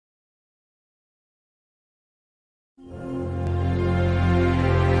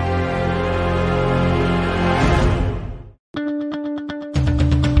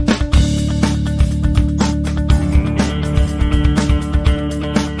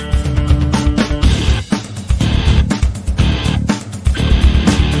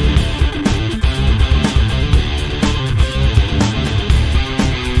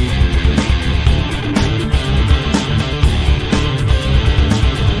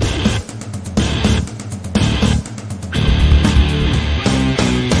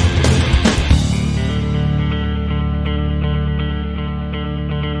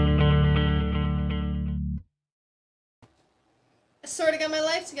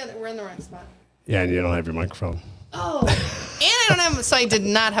together. We're in the right spot. Yeah, and you don't have your microphone. Oh, and I don't have. So I did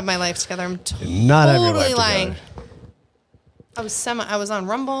not have my life together. I'm Not have your totally life lying. together. I was on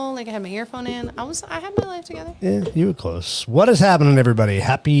Rumble. Like I had my earphone in. I had my life together. Yeah, you were close. What is happening, everybody?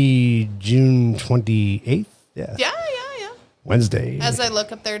 Happy June 28th. Yeah. Yeah. Wednesday. As I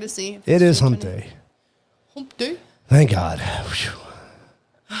look up there to see. If It it's is June hump 20. day. Hump day. Thank God. Whew.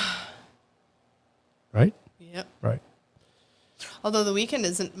 Right? Yep. Right. Although the weekend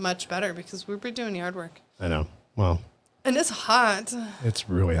isn't much better because we've been doing yard work. I know. Well, And it's hot. it's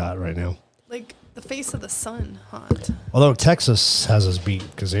really hot right now. Like the face of the sun hot. Although Texas has us beat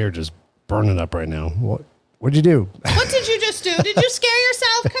because they're just burning up right now. What'd you do? What did you just do? Did you scare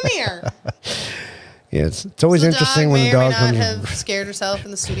yourself? Come here. Yeah, it's always interesting when the dog may or may not comes. have scared herself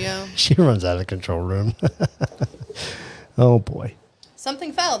in the studio. She runs out of the control room. Oh boy.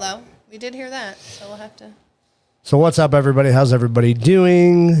 Something fell though. We did hear that, so we'll have to. So what's up, everybody? How's everybody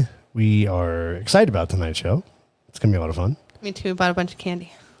doing? We are excited about tonight's show. It's gonna be a lot of fun. Me too. Bought a bunch of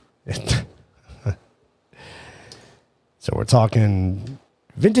candy. So we're talking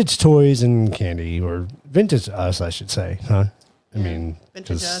vintage toys and candy, or vintage us, I should say, huh? I mean, vintage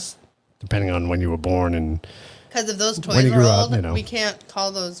 'cause us. depending on when you were born and Because if those When toys you are grew up, old, you know. we can't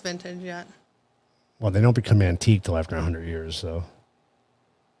call those vintage yet. well, they don't become antique till after 100 years. So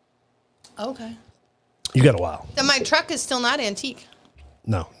Okay. you got a while. Then my truck is still not antique.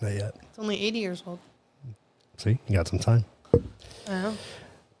 No, not yet. It's only 80 years old. See, you got some time. I know.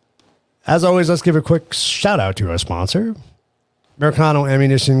 As always, let's give a quick shout out to our sponsor, Americano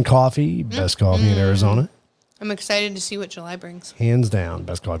Ammunition Coffee, best coffee in Arizona. I'm excited to see what July brings. Hands down,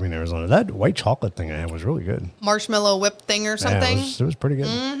 best coffee in Arizona. That white chocolate thing I had was really good. Marshmallow whip thing or Yeah, something. it was pretty good.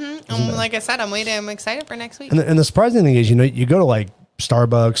 Like I said, I'm excited for next week. And the surprising thing is, you go to like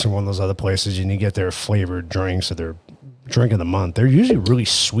Starbucks or one of those other places and you get their flavored drinks or their drink of the month. They're usually really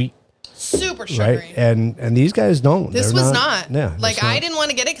sweet, Super sugary. right? And these guys don't. This They're was not. Yeah. Like it's I not. didn't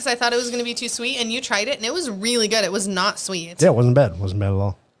want to get it because I thought it was going to be too sweet, and you tried it, and it was really good. It was not sweet. Yeah, it wasn't bad. It wasn't bad at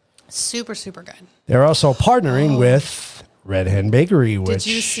all. Super, super good. They're also partnering with Red Hen Bakery, which Did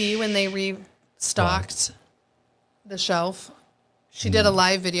you see when they restocked the shelf? She did a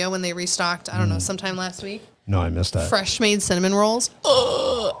live video when they restocked, I don't know, sometime last week. No, I missed that. Fresh made cinnamon rolls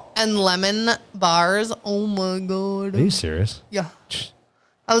and lemon bars. Oh my God. Are you serious? Yeah.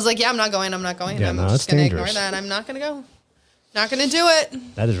 I was like, yeah, I'm not going. Yeah, I'm no, just that's going to ignore dangerous. that. I'm not going to go. Not going to do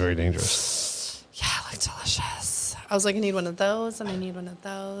it. That is very dangerous. Yeah, it looked delicious. I was like, I need one of those, and I need one of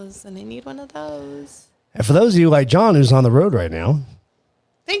those, and I need one of those. And for those of you like John, who's on the road right now,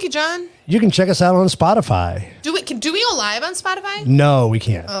 Thank you, John. you can check us out on Spotify. Do we go live on Spotify? No, we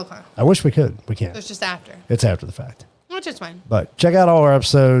can't. Okay. I wish we could. We can't. It's just after, It's after the fact. which is fine. But check out all our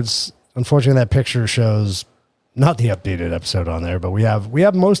episodes. Unfortunately, that picture shows not the updated episode on there, but we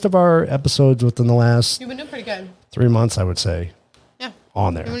have most of our episodes within the last You've been doing pretty good. 3 months, I would say, Yeah.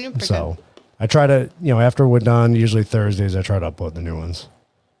 on You've been there. doing pretty So I try to, after we're done, usually Thursdays, I try to upload the new ones.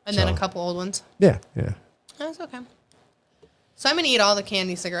 And then So. a couple old ones. Yeah. That's okay. So I'm going to eat all the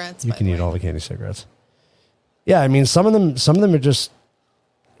candy cigarettes. You by can the eat way. all the candy cigarettes. Yeah, I mean, some of them are just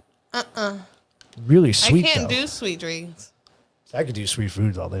really sweet. I can't though. do sweet drinks. I could do sweet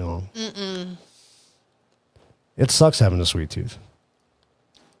foods all day long. It sucks having a sweet tooth.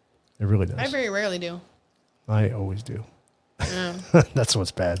 It really does. I very rarely do. I always do. Yeah. That's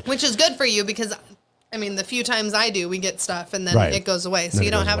what's bad. Which is good for you because, I mean, the few times I do, we get stuff and then Right. it goes away. So Then you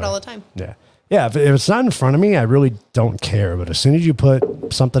it don't goes have it away. all the time. Yeah. Yeah, if it's not in front of me, I really don't care. But as soon as you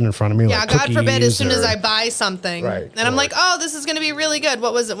put something in front of me, Yeah, like God forbid, as cookies soon as or- I buy something, Right, and I'm or- like, oh, this is going to be really good.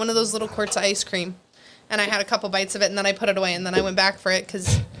 What was it? One of those little quarts of ice cream. And I had a couple bites of it, and then I put it away, and then I went back for it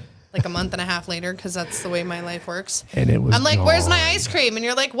because, like a month and a half later, because that's the way my life works. And it was I'm like, where's my gone. ice cream? And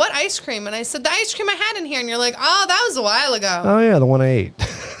you're like, what ice cream? And I said, the ice cream I had in here. And you're like, oh, that was a while ago. Oh yeah, the one I ate.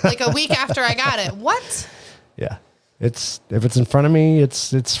 Like a week after I got it. What? Yeah, if it's in front of me,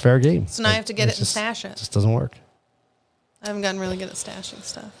 it's fair game. So now I have to get it and just, stash it. Just doesn't work. I haven't gotten really good at stashing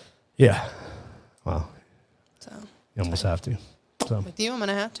stuff. Yeah. Well, So you almost have to. So with you, I'm going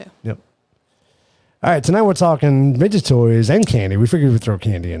to have to. yep. All right, tonight we're talking vintage toys and candy. We figured we'd throw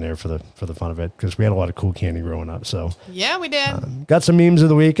candy in there for the fun of it because we had a lot of cool candy growing up. So Yeah, we did. got some memes of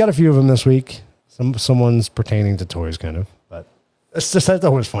the week. Got a few of them this week. Someone's pertaining to toys, kind of. But it's just that's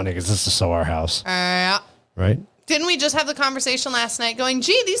always funny because this is so our house, right? Didn't we just have the conversation last night going,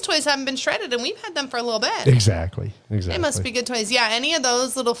 gee, these toys haven't been shredded and we've had them for a little bit. Exactly. They must be good toys. Yeah, any of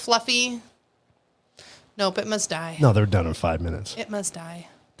those little fluffy. Nope, it must die. No, they're done in 5 minutes. It must die.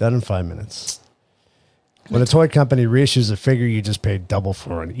 Done in 5 minutes. When a toy company reissues a figure you just paid double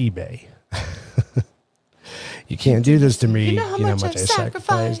for on eBay, You can't do this to me. You know how much I've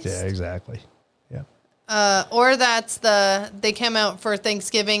sacrificed. Yeah, exactly. Yeah. Or that's they came out for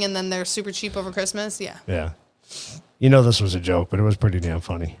Thanksgiving and then they're super cheap over Christmas. Yeah. Yeah. You know this was a joke, but it was pretty damn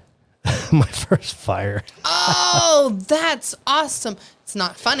funny. My first fire. Oh, that's awesome. It's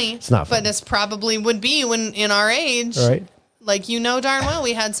not funny. It's not funny. But this probably would be when in our age. Right. Like, you know darn well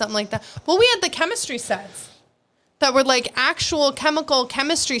we had something like that. Well, we had the chemistry sets that were like actual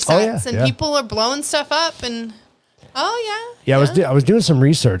chemistry sets. And people are blowing stuff up and... Oh, yeah. Yeah, I was doing some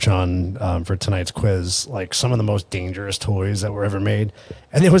research on for tonight's quiz, like some of the most dangerous toys that were ever made.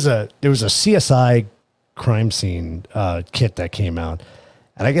 And there was a CSI crime scene kit that came out.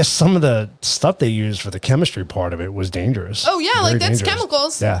 And I guess some of the stuff they used for the chemistry part of it was dangerous. Oh, yeah, Very like that's dangerous.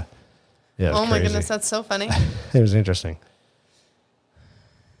 chemicals. Yeah. Yeah. Oh, my goodness, that's so funny. It was interesting.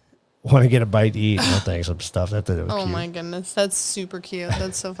 Want to get a bite to eat? No thanks. Some stuff. That was oh, cute. my goodness. That's super cute.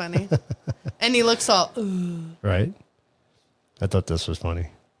 That's so funny. And he looks all, ooh. Right? I thought this was funny.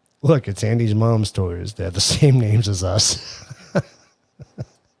 Look, it's Andy's mom's toys. They have the same names as us.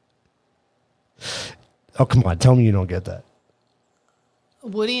 Oh, come on. Tell me you don't get that.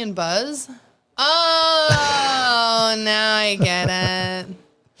 Woody and Buzz? Oh, now I get it.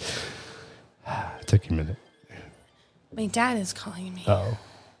 It took you a minute. My dad is calling me. Uh-oh.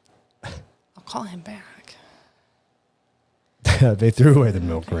 I'll call him back. They threw away the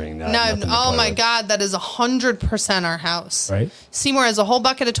milk ring. No, oh my God, that is 100% our house. Right? Seymour has a whole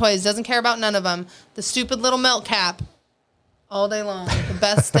bucket of toys, doesn't care about none of them. The stupid little milk cap, all day long. The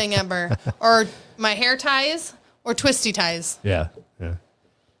best thing ever. Or my hair ties or twisty ties. Yeah. Yeah.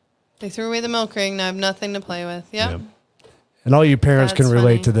 They threw away the milk ring. Now I have nothing to play with. Yep. And all you parents That's can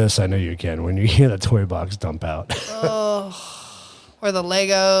relate funny. to this. I know you can. When you hear the toy box dump out. Or the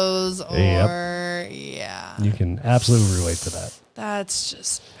Legos or, yeah. You can absolutely relate to that. That's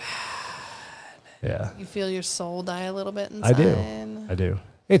just bad. Yeah. You feel your soul die a little bit inside. I do.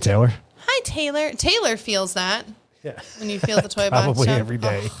 Hey, Taylor. Hi, Taylor. Taylor feels that. Yeah. When you feel the toy box. Probably jump. every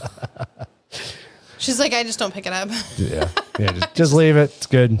day. Oh. She's like, I just don't pick it up. Yeah. Yeah. Just leave it. It's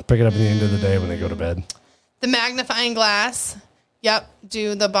good. Pick it up at the end of the day when they go to bed. The magnifying glass. Yep.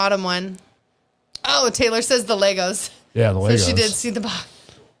 Do the bottom one. Oh, Taylor says the Legos. Yeah, the Legos. So she did see the box.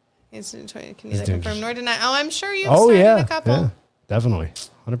 Can you confirm? Nor did I. Oh, I'm sure you've Oh, started yeah. a couple. Yeah. Definitely.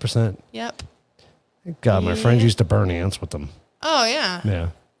 100%. Yep. God, my friends used to burn ants with them. Oh, yeah. Yeah.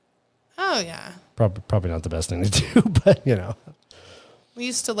 Oh, yeah. Probably not the best thing to do, but you know. We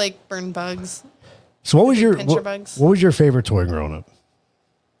used to like burn bugs. So what was your Pincher bugs. what was your favorite toy growing up?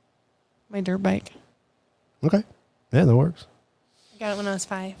 My dirt bike. Okay. Yeah, that works. I got it when I was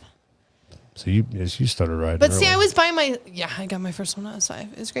 5. So you started riding. But see, early. I was by my I got my first one when I was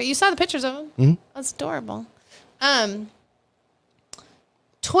 5. It was great. You saw the pictures of them. Mm-hmm. That's adorable.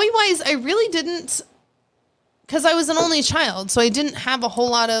 Toy wise, I really didn't, because I was an only child, so I didn't have a whole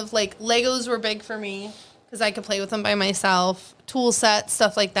lot of like Legos were big for me because I could play with them by myself, tool sets,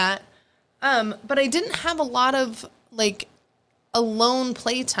 stuff like that. But I didn't have a lot of like alone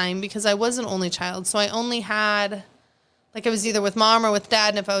playtime because I was an only child, so I only had. Like, I was either with mom or with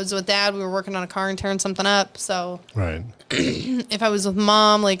dad, and if I was with dad, we were working on a car and tearing something up. So, right. if I was with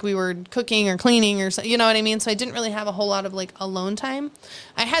mom, like, we were cooking or cleaning or so, you know what I mean? So, I didn't really have a whole lot of, like, alone time.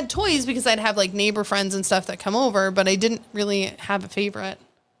 I had toys because I'd have, like, neighbor friends and stuff that come over, but I didn't really have a favorite.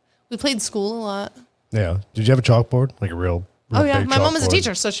 We played school a lot. Yeah. Did you have a chalkboard? Like a real Oh, yeah. big My mom was a chalkboard?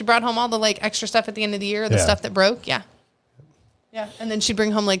 teacher, so she brought home all the, like, extra stuff at the end of the year, the Yeah. stuff that broke. Yeah. Yeah. And then she'd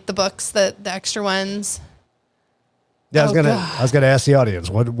bring home, like, the books, the extra ones. Yeah, Oh, I was gonna ask the audience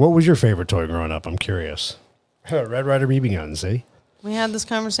what was your favorite toy growing up? I'm curious. Red Ryder BB gun. See, We had this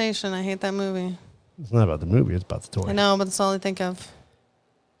conversation. I hate that movie. it's not about the movie; it's about the toy. I know, but that's all I think of.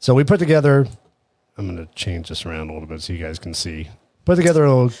 So we put together. I'm gonna change this around a little bit so you guys can see. Put together a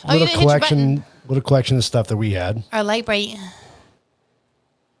little didn't hit your little collection of stuff that we had. Our light bright.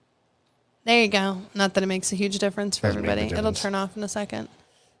 There you go. Not that it makes a huge difference for Doesn't make a everybody. It'll difference. turn off in a second.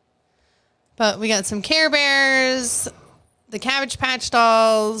 But we got some Care Bears, the Cabbage Patch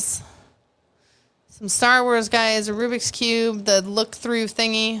Dolls, some Star Wars guys, a Rubik's Cube, the look-through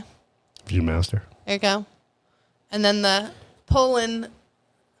thingy. Viewmaster. There you go. And then the pull-in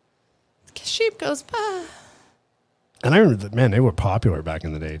sheep goes by. And I remember that, man, they were popular back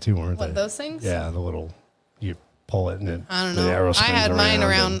in the day too, weren't What, they? those things? Yeah, the little you pull it and it. I don't the know. arrow I spins had mine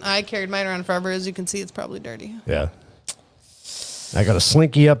around. and- I carried mine around forever. As you can see, it's probably dirty. yeah. I got a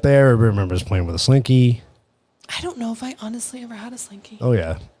slinky up there. I remember us playing with a slinky. I don't know if I honestly ever had a slinky. Oh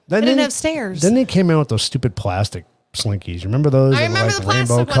yeah. I didn't have stairs. Then they came out with those stupid plastic slinkies. Remember those? I They were remember like the plastic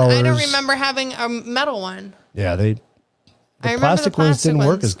rainbow one. I don't colors? remember having a metal one. Yeah, the I remember plastic the ones plastic didn't work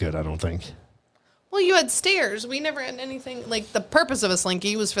ones. as good, I don't think. Well, you had stairs. We never had anything. Like, the purpose of a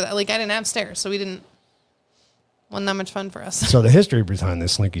slinky was for that. Like, I didn't have stairs, so we didn't. Wasn't that much fun for us. So the history behind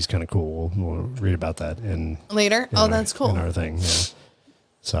this slinky's kind of cool. We'll read about that in Later? in Oh, our- that's cool. In our thing, yeah.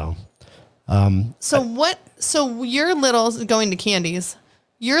 So So your little, going to candies,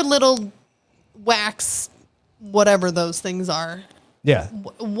 your little wax, whatever those things are, yeah,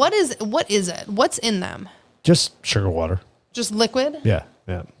 what is it? What's in them? just sugar water. Just liquid? Yeah,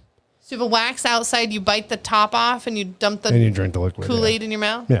 yeah. So you have a wax outside, you bite the top off, and you dump And the you drink the liquid. Kool-Aid in your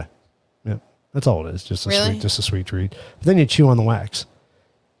mouth? Yeah, yeah. That's all it is. Just a Really? sweet treat. But then you chew on the wax.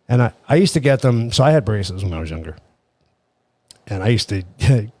 And I used to get them. So I had braces when I was younger, and I used to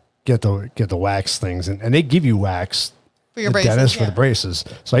get the wax things, and they give you wax. For your The braces, dentist for yeah. the braces.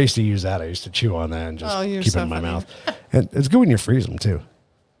 So I used to use that. I used to chew on that and just Oh, you're keep it so in my funny. mouth. And it's good when you freeze them too.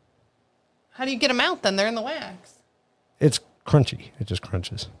 How do you get them out then? They're in the wax. It's crunchy. It just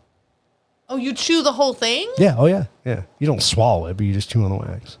crunches. Oh, you chew the whole thing? Yeah. Oh yeah. Yeah. You don't swallow it, but you just chew on the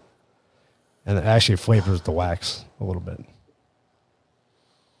wax. And it actually flavors the wax a little bit.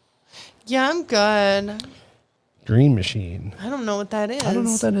 Yeah, I'm good. Dream Machine. I don't know what that is. I don't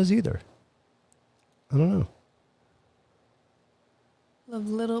know what that is either. I don't know. Love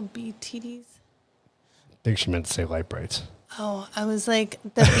little bee titties. I think she meant to say light brights. Oh, I was like,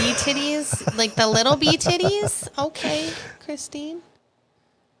 the bee titties? Like the little bee titties? Okay, Christine.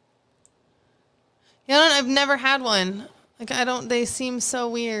 Yeah, I've never had one. Like, they seem so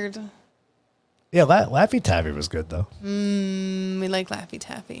weird. Yeah, Laffy Taffy was good though. We like Laffy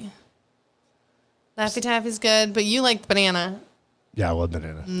Taffy. Laffy Taffy's good, but you like banana. Yeah, I love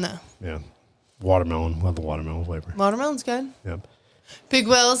banana. No. Yeah. Watermelon. Love the watermelon flavor. Watermelon's good. Yep. Big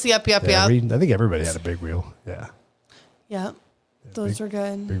Wheels, yep. Yeah, I think everybody had a big wheel. Yeah. Yep. Those were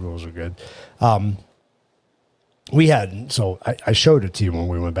good. Big wheels are good. We had, so I showed it to you when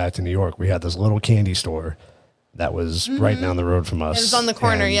we went back to New York. We had this little candy store that was right down the road from us. It was on the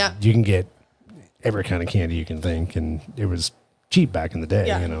corner, and yeah. You can get every kind of candy you can think. And it was cheap back in the day,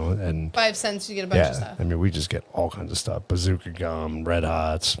 Yeah. you know. And 5 cents, you get a bunch of yeah, stuff. I mean, we just get all kinds of stuff. Bazooka gum, Red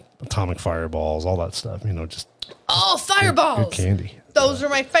Hots, Atomic Fireballs, all that stuff, you know, just Oh, fireballs. good candy. Those were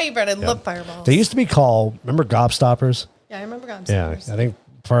my favorite. I love fireballs. They used to be called, remember Gobstoppers? Yeah, I remember Yeah, Gobstoppers. I think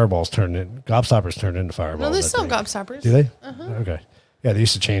Gobstoppers turned into Fireballs. No, they I still have think. Gobstoppers. Do they? Okay. Yeah, they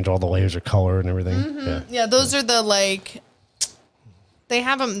used to change all the layers of color and everything. Yeah. Yeah, those are the like. They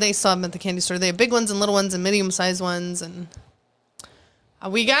have them. They sell them at the candy store. They have big ones and little ones and medium-sized ones, and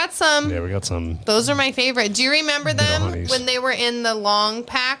we got some. Yeah, we got some. Those are my favorite. Do you remember them honeys. when they were in the long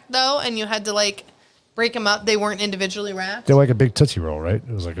pack though, and you had to like break them up? They weren't individually wrapped. They're like a big Tootsie Roll, right?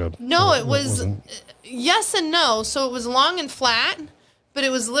 It was like a. No, it was wasn't- yes and no. So it was long and flat, but it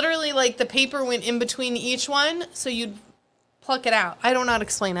was literally like the paper went in between each one, so you'd pluck it out. I don't know how to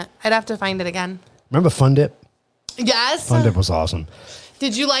explain it. I'd have to find it again. Remember Fun Dip? Yes. Fun Dip was awesome.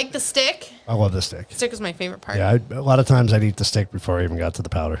 Did you like the stick? I love the stick. Stick was my favorite part. Yeah, a lot of times I'd eat the stick before I even got to the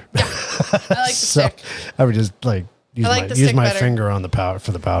powder. I like the So stick. I would just like use I like my, the use stick my better. finger on the powder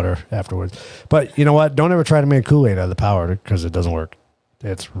for the powder afterwards. But you know what? Don't ever try to make Kool-Aid out of the powder because it doesn't work.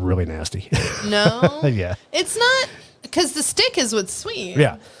 It's really nasty. No. Yeah. It's not because the stick is what's sweet.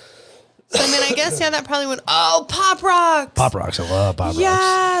 Yeah. So I mean, I guess that probably would. Oh, Pop Rocks. Pop Rocks. I love Pop Rocks.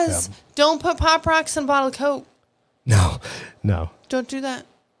 Yes. Yeah. Don't put Pop Rocks in a bottle of Coke. No. Don't do that.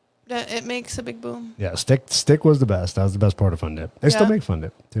 It makes a big boom. Yeah, stick was the best. That was the best part of Fun Dip. They still Yeah. make Fun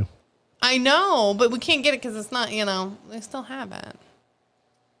Dip too. I know, but we can't get it because it's not. They still have it.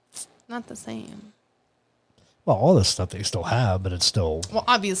 Not the same. Well, all this stuff they still have, but it's still. Well,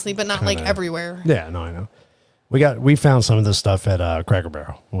 obviously, but not like Kinda- everywhere. Yeah, no, I know. We found some of this stuff at Cracker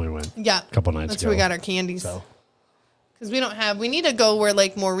Barrel when we went. Yeah. A couple nights That's ago. where we got our candies. So Because we need to go where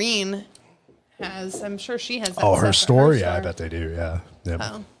like Maureen has. I'm sure she has that oh, stuff her at store. Yeah, I bet they do. Yeah. Yep.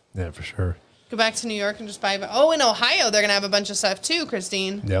 Oh. Yeah, for sure. Go back to New York and just buy. Oh, in Ohio, they're going to have a bunch of stuff too,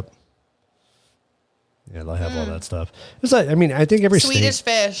 Christine. Yep. Yeah, they'll have all that stuff. It's like, I mean, I think Mm. Swedish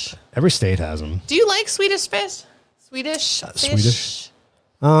fish. every state has them. Do you like Swedish fish? Swedish fish? Swedish?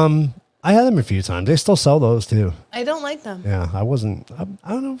 I had them a few times. They still sell those too. I don't like them. Yeah, I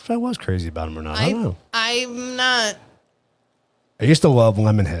don't know if I was crazy about them or not. I don't know. I'm not. I used to love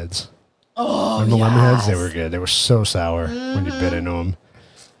lemon heads. Oh, Remember lemon heads? They yes. were good. They were so sour when you bit into them.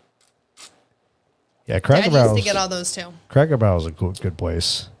 Yeah, Dad Cracker used Barrel's to get all those too. Cracker Barrel's a good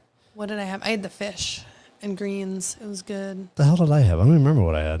place. What did I have? I had the fish and greens. It was good. The hell did I have? I don't even remember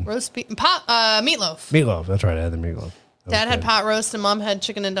what I had. Roast beef, meatloaf. Meatloaf. That's right. I had the meatloaf. That Dad was had good. pot roast and Mom had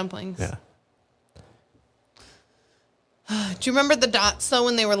chicken and dumplings. Yeah. Do you remember the dots though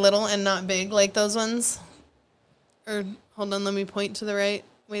when they were little and not big like those ones? Or hold on, let me point to the right.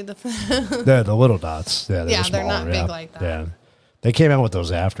 Wait, The little dots. Yeah, Yeah, were they're not smaller, big yeah. like that. Yeah, they came out with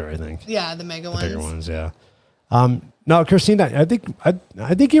those after, I think. yeah, the mega The ones. bigger ones, yeah. No, Christine, I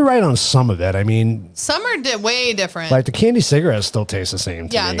think you're right on some of it. I mean, Some are way different. like the candy cigarettes still taste the same.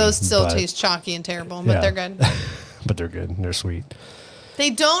 To yeah, me, those still but- taste chalky and terrible, but Yeah. they're good. but they're good. They're sweet. They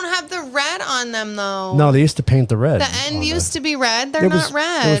don't have the red on them though. No, they used to paint the red. the end used to be red. They're It not was,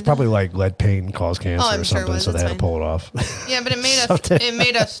 red. It was probably like lead paint and caused cancer I'm or sure it something, was. so they It's had to fine. pull it off. Yeah, but it made us. Something. It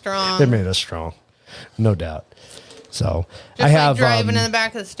made us strong. It made us strong, no doubt. So Just I have driving in the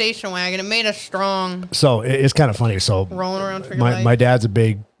back of the station wagon. It made us strong. So it's kind of funny. So Rolling around for your my life. dad's a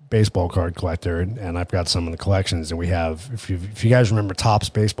big baseball card collector, and I've got some in the collections. And we have, if you guys remember Topps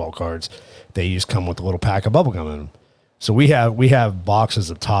baseball cards, they used to come with a little pack of bubble gum in them. So we have boxes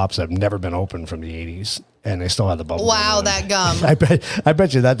of Topps that have never been opened from the 80s, and they still have the bubble gum. Wow, in them. that gum I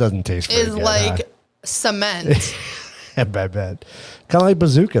bet you that doesn't taste very is good. like cement. I bet. Kind of like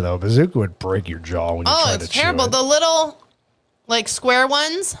Bazooka though. Bazooka would break your jaw when you Oh, try it's to chew terrible. it. The little, like square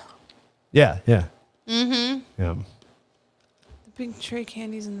ones. Yeah. Mm-hmm. Yeah. The big tray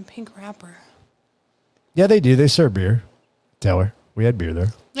candies in the pink wrapper. Yeah, they do. They serve beer. Taylor, we had beer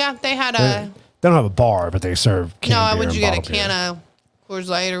there. Yeah, they had They a. don't have a bar, but they serve canned No, beer would and you get a bottled beer. can of Coors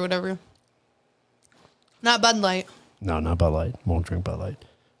Light or whatever? Not Bud Light. No, not Bud Light. Won't drink Bud Light.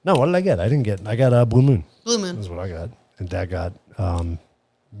 No, what did I get? I got Blue Moon. Blue Moon. That's what I got. And Dad got Miller?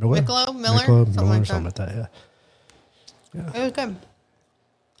 Michelob? Miller? Michelob, Something like something like that, yeah. It was good.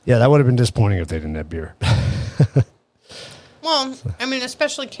 Yeah, that would have been disappointing if they didn't have beer. Well, I mean,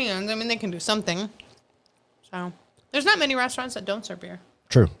 especially cans. I mean, they can do something. So, there's not many restaurants that don't serve beer.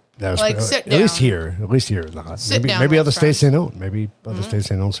 True. That was Like, sit at least down. here. At least here. Not. Sit down maybe other states they restaurants. don't. Maybe other states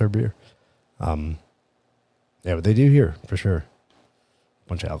they don't serve beer. Yeah, but they do here for sure.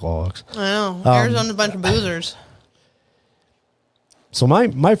 Bunch of alcoholics. I know. Arizona's a bunch of boozers. So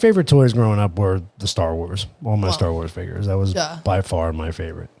my favorite toys growing up were the Star Wars. All my Well, Star Wars figures. That was duh. by far my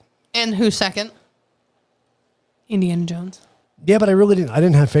favorite. And who's second? Indiana Jones. Yeah, but I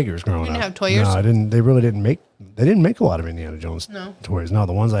didn't have figures growing up. didn't have toyers? No, I didn't. They really didn't make. They didn't make a lot of Indiana Jones No. toys. No,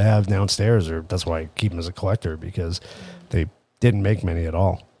 the ones I have downstairs are. That's why I keep them as a collector because they didn't make many at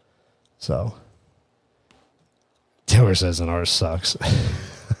all. So Taylor says, and ours sucks.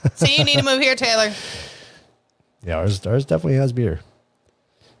 So you need to move here, Taylor. Yeah, ours definitely has beer.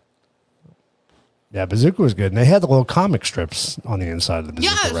 Yeah, Bazooka was good, and they had the little comic strips on the inside of the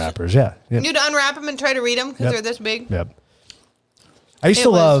Bazooka Yes. wrappers. Yeah, yeah. You need to unwrap them and try to read them because Yep. they're this big. Yep. I used It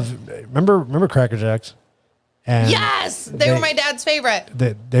to was- love. Remember Cracker Jacks? And Yes, they were my dad's favorite.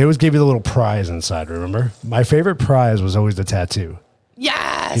 They always gave you the little prize inside. Remember, my favorite prize was always the tattoo.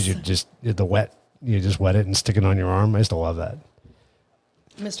 Yes, You just wet it and stick it on your arm. I used to love that.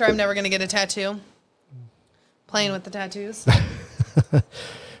 Mister, I'm never gonna get a tattoo. Playing with the tattoos.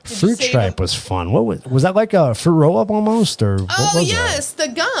 Fruit save stripe them? was fun. What was that like a fruit roll up almost or? What Oh was yes, that?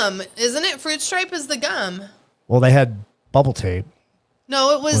 the gum, isn't it? Fruit stripe is the gum. Well, they had bubble tape.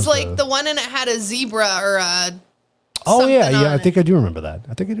 No, it was Was like the- the one and it had a zebra or a. Oh yeah, something yeah. on I it. think I do remember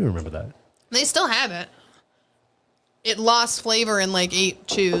that. They still have it. It lost flavor in like 8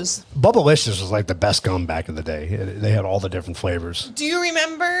 chews. Bubblicious was like the best gum back in the day. They had all the different flavors. Do you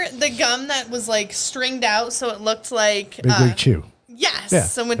remember the gum that was like stringed out so it looked like Big League Chew. Yes, Yeah,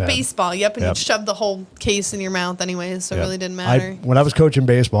 so with yeah. baseball, yep, and Yep. you'd shove the whole case in your mouth anyways, so it Yeah. really didn't matter. When I was coaching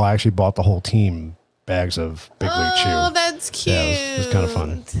baseball, I actually bought the whole team bags of Big League Chew. Oh, that's cute. Yeah, it was kind of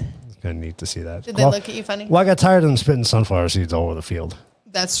fun. It's kind of neat to see that. Did they look at you funny? Well, I got tired of them spitting sunflower seeds all over the field.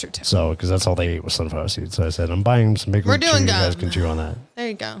 That's true too. So, because that's all they ate was sunflower seeds. So I said, I'm buying some Big We're League Chew. doing You guys gum. can chew on that There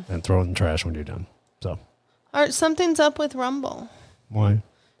you go. and throw it in the trash when you're done. So, Art, something's up with Rumble. why?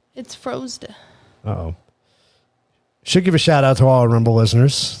 It's froze. Uh-oh. Should give a shout out to all our Rumble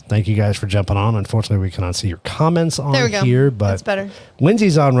listeners. Thank you guys for jumping on. Unfortunately, we cannot see your comments on There we go. here, but That's better.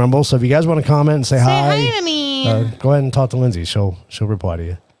 Lindsay's on Rumble. So if you guys want to comment and say Say hi, hi to me. go ahead and talk to Lindsay. She'll reply to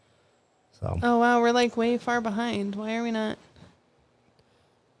you. So Oh wow, we're like way far behind. Why are we not?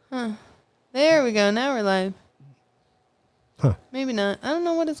 Huh. There we go. Now we're live. Huh. Maybe not. I don't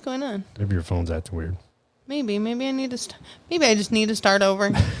know what is going on. maybe your phone's acting weird. Maybe I need to. Maybe I just need to start over.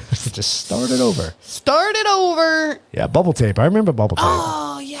 Just start it over. Start it over. Yeah, bubble tape. I remember bubble tape.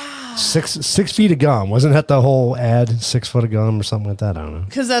 Oh yeah. 6 feet of gum. Wasn't that the whole ad? 6 foot of gum or something like that? I don't know.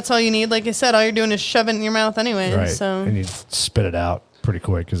 Because that's all you need. Like I said, all you're doing is shove it in your mouth anyway. Right. So And you spit it out pretty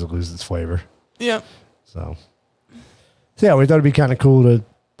quick because it loses its flavor. yeah. So yeah, we thought it'd be kind of cool to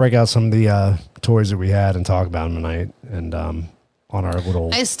break out some of the toys that we had and talk about them tonight. And on our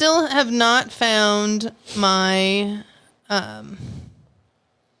little. I still have not found my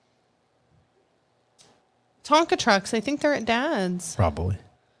Tonka trucks. I think they're at Dad's. Probably.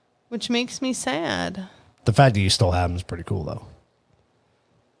 which makes me sad. The fact that you still have them is pretty cool, though.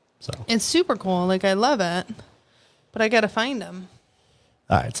 So It's super cool. Like, I love it. But I got to find them.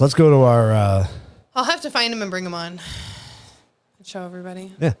 all right, so let's go to our I'll have to find them and bring them on. And show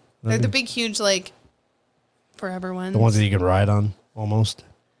everybody. yeah. They're the big, huge, like, forever ones. The ones that you can ride on almost.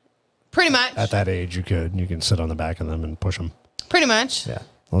 Pretty much. At that age, you can sit on the back of them and push them. Pretty much. Yeah,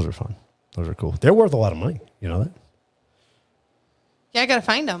 those are fun. Those are cool. They're worth a lot of money. You know that? Yeah, I got to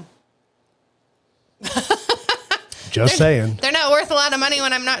find them. Just saying. They're not worth a lot of money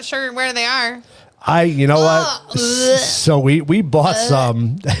when I'm not sure where they are. You know what? Ugh. So we bought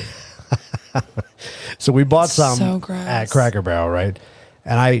some. So we bought some so gross. at Cracker Barrel, right?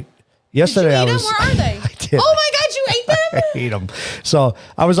 And yesterday Did you eat I them? was. Where are they? I did. Oh my God, you ate them? I ate them. So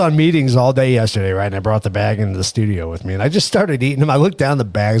I was on meetings all day yesterday, right? And I brought the bag into the studio with me, and I just started eating them. I looked down, the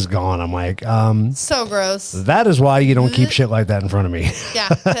bag's gone. I'm like, So gross. that is why you don't keep shit like that in front of me. Yeah,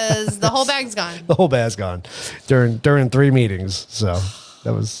 because the whole bag's gone. The whole bag's gone during 3 meetings. So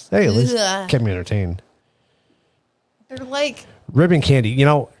that was at least Ugh. kept me entertained. They're like, Ribbon candy. You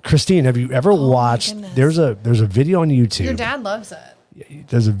know, Christine, have you ever watched? goodness. There's a video on YouTube. your dad loves it.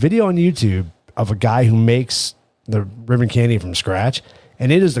 There's a video on YouTube of a guy who makes the ribbon candy from scratch,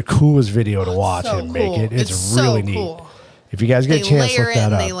 and it is the coolest video to watch so him make cool. it. It's It's so really neat. cool. If you guys get They a chance, layer look it that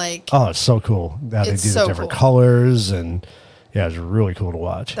and up. they, like- oh, it's so cool. How they It's do the so different cool. colors, and yeah, it's really cool to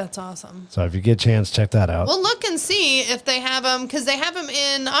watch. That's awesome. So if you get a chance, check that out. We'll look and see if they have them, because they have them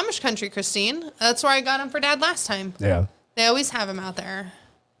in Amish country, Christine. That's where I got them for Dad last time. Yeah, They always have them out there.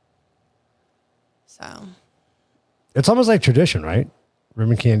 So, it's almost like tradition, right?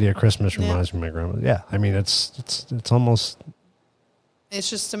 Ribbon candy at Christmas Yeah. reminds me of my grandma. Yeah, I mean it's almost it's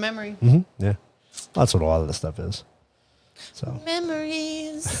just a memory. yeah. That's what a lot of this stuff is. So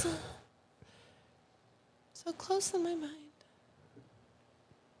Memories. So close in my mind.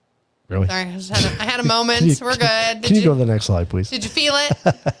 really, Sorry, I had a moment. We're good. Can you go to the next slide, please? Did you feel it?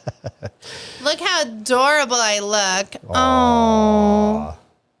 Look how adorable I look. Oh.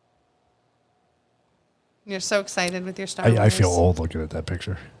 You're so excited with your Star Wars. I feel old looking at that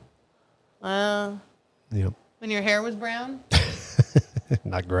picture. Wow. Yep, When your hair was brown?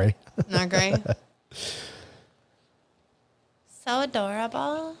 not gray. Not gray. So adorable.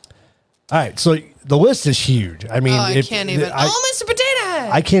 All right, so the list is huge. I mean, Oh, I can't even. Mr. Potato!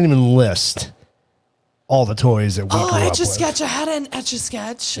 I can't even list all the toys that we grew up Etch a with. Sketch. I had an Etch a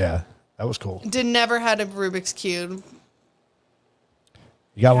Sketch. Yeah, that was cool. Never had a Rubik's Cube.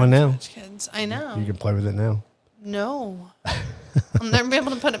 You got one now. Kids. I know. You can play with it now. No. I'll never be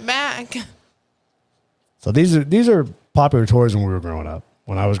able to put it back. So these are popular toys when we were growing up.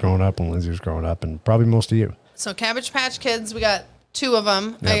 When I was growing up, when Lindsay was growing up, and probably most of you. So Cabbage Patch Kids, we got 2 of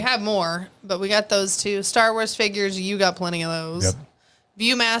them. I Yep. have more, but we got those 2. Star Wars figures, you got plenty of those. Yep.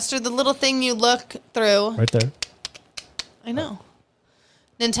 Viewmaster, the little thing you look through. Right there. I know.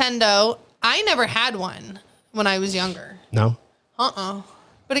 Nintendo, I never had one when I was younger. No?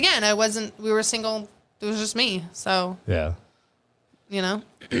 But again, we were single. It was just me. So, Yeah. you know.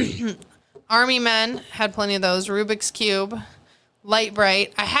 Army Men had plenty of those. Rubik's Cube, Light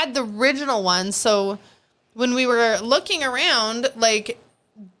Bright. I had the original ones. So when we were looking around, like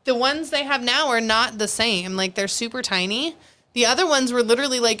the ones they have now are not the same. Like they're super tiny. The other ones were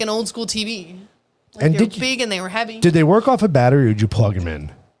literally like an old school TV. Like And they were did you- big and they were heavy. Did they work off a battery or did you plug them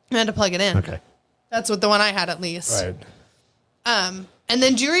in? I had to plug it in. Okay. That's what the one I had at least. Right. And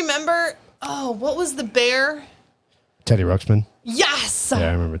then do you remember, what was the bear? Teddy Ruxpin? Yes. Yeah,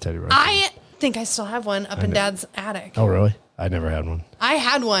 I remember Teddy Ruxpin. I think I still have one up in Dad's attic. Oh, really? I never had one. I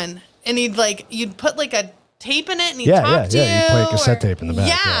had one, and you'd put like a tape in it, and he'd Yeah, talk to yeah. you. You play a cassette or- tape in the back.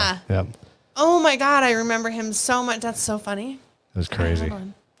 Yeah. Yeah. Oh my God, I remember him so much. That's so funny. It was I crazy. had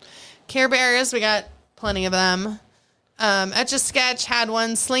one. Care Bears, we got plenty of them. Etch a Sketch had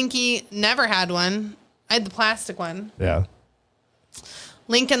one. Slinky never had one. I had the plastic one. Yeah.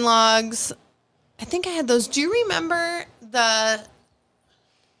 Lincoln Logs. I think I had those. Do you remember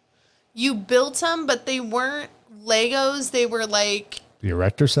you built them, but they weren't Legos. They were like, The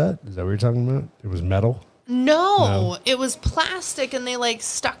Erector set? Is that what you're talking about? It was metal? no, it was plastic and they like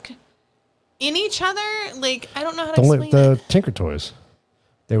stuck in each other. Like, I don't know how to The, explain the it. Tinker Toys.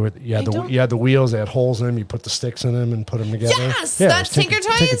 They were you had the wheels, they had holes in them, you put the sticks in them and put them together. Yes, Yeah, it that's was Tinker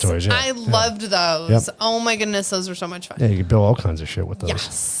Toys. Tinker Toys, yeah. I loved those. Yep. Oh my goodness, those were so much fun. Yeah, you could build all kinds of shit with those.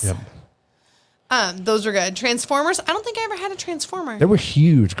 Yes. Yep. Those were good. Transformers. I don't think I ever had a Transformer. They were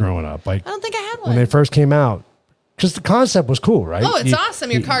huge growing up. Like I don't think I had one. when they first came out. Because the concept was cool, right? Oh, it's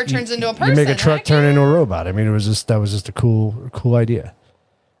awesome. Your car turns into a person. You make a truck Heck turn yeah. into a robot. I mean, that was just a cool idea.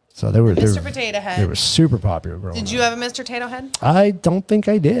 So they were Mr. Potato Head. They were super popular growing Did up. you have a Mr. Potato Head? I don't think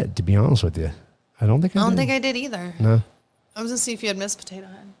I did, to be honest with you. I don't think I don't did. think I did either. No. I was gonna see if you had Miss Potato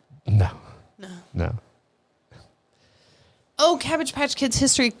Head. No. Oh, Cabbage Patch Kids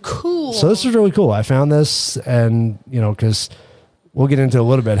history. Cool. So this is really cool. I found this, and because we'll get into a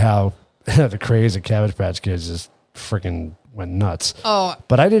little bit how the craze of Cabbage Patch Kids just freaking went nuts. Oh.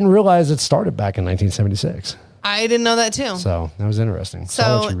 But I didn't realize it started back in 1976. I didn't know that too. So that was interesting. So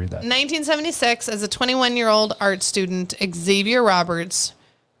I'll let you read that. 1976, as a 21-year-old art student, Xavier Roberts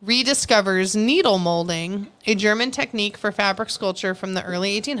rediscovers needle molding, a German technique for fabric sculpture from the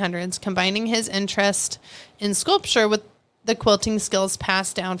early 1800s, combining his interest in sculpture with the quilting skills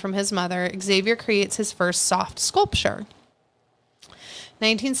passed down from his mother. Xavier creates his first soft sculpture.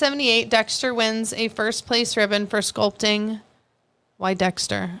 1978, Dexter wins a first place ribbon for sculpting. Why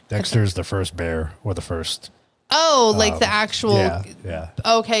Dexter? Dexter's the first bear, or the first. Oh, like the actual. Yeah.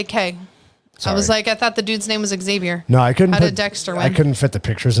 Okay. Sorry. I was like, I thought the dude's name was Xavier. No, I couldn't. How did Dexter win? I couldn't fit the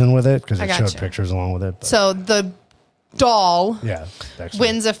pictures in with it because I it got showed you. pictures along with it. But So the doll yeah, Dexter.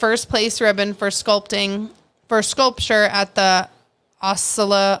 wins a first place ribbon for sculpture at the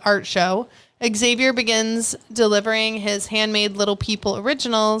Osceola Art Show. Xavier begins delivering his handmade Little People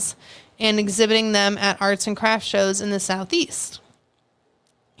originals and exhibiting them at arts and craft shows in the Southeast.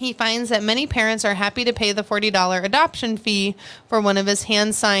 He finds that many parents are happy to pay the $40 adoption fee for one of his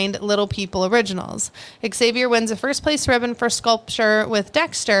hand-signed Little People originals. Xavier wins a first-place ribbon for sculpture with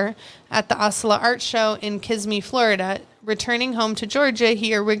Dexter at the Osceola Art Show in Kissimmee, Florida. Returning home to Georgia,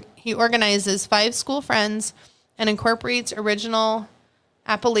 he organizes 5 school friends and incorporates original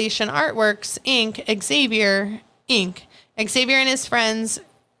Appalachian Artworks, Inc., Xavier, Inc. Xavier and his friends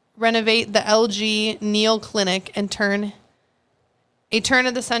renovate the LG Neal Clinic and a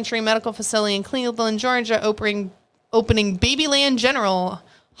turn-of-the-century medical facility in Cleveland, Georgia, opening Babyland General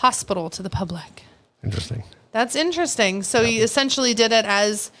Hospital to the public. Interesting. That's interesting. So he essentially did it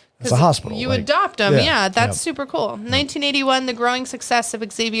as... It's a hospital. You adopt them. Yeah, that's Yep. super cool. 1981, the growing success of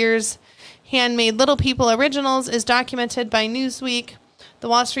Xavier's handmade Little People originals is documented by Newsweek, the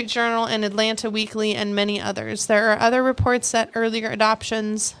Wall Street Journal, and Atlanta Weekly, and many others. There are other reports that earlier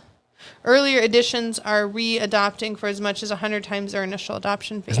editions are re-adopting for as much as 100 times their initial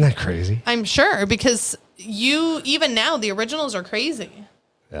adoption fee. Isn't that crazy? I'm sure, because even now, the originals are crazy.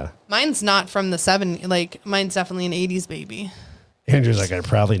 Yeah. Mine's not from the 70s. Like, mine's definitely an 80s baby. Andrew's like, I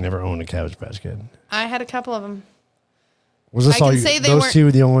probably never owned a Cabbage Patch Kid. I had a couple of them. Was this I all can you, say they those weren't- two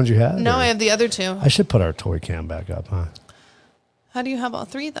were the only ones you had? No, or- I have the other 2. I should put our toy cam back up, huh? How do you have all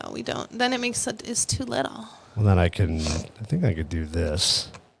 3, though? We don't. Then it makes it's too little. Well, then I think I could do this.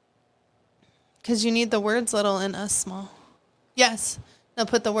 Because you need the words little and us small. Yes. Now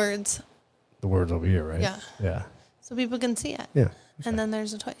put the words The words over here, right? Yeah. Yeah. so people can see it. Yeah. And then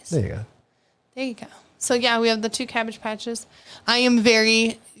there's the toys. There you go. There you go. So, yeah, we have the 2 Cabbage Patches. I am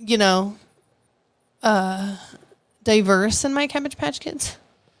very, diverse in my Cabbage Patch Kids.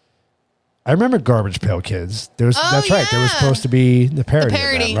 I remember Garbage Pail Kids. That's right. There was yeah. supposed to be the parody. The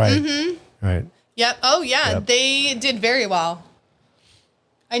parody, of that, right? Right. Yep. Oh, yeah. Yep. They did very well.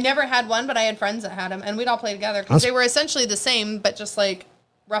 I never had one, but I had friends that had them, and we'd all play together because they were essentially the same, but just like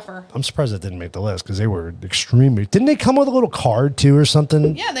rougher. I'm surprised that didn't make the list because they were extremely. Didn't they come with a little card too or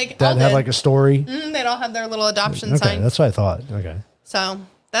something? Yeah, they all that had did. like a story. They'd all have their little adoption Okay, sign. that's what I thought. Okay. So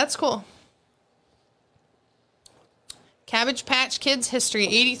that's cool. Cabbage Patch Kids history,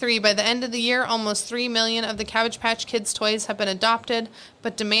 83. By the end of the year, almost 3 million of the Cabbage Patch Kids toys have been adopted,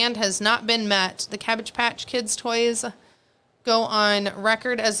 but demand has not been met. The Cabbage Patch Kids toys go on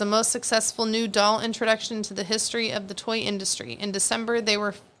record as the most successful new doll introduction to the history of the toy industry. In December, they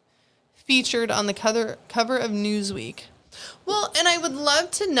were featured on the cover of Newsweek. Well, and I would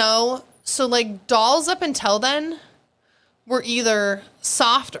love to know, so like dolls up until then were either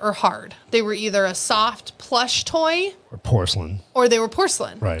soft or hard. They were either a soft plush toy Or porcelain. or they were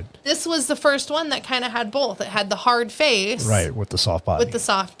porcelain. Right. This was the first one that kind of had both. It had the hard face Right. With the soft body. with the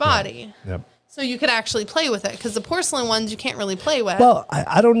soft body. Yep. So you could actually play with it because the porcelain ones you can't really play with. Well,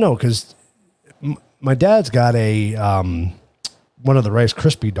 I don't know because my dad's got a one of the Rice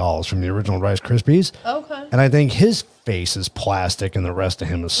Krispie dolls from the original Rice Krispies. Okay. And I think his face is plastic and the rest of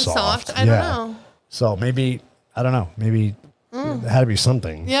him is soft. I don't know. So maybe, I don't know, maybe it had to be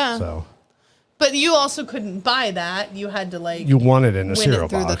something. Yeah. So But you also couldn't buy that. You had to like you want it in a Win it cereal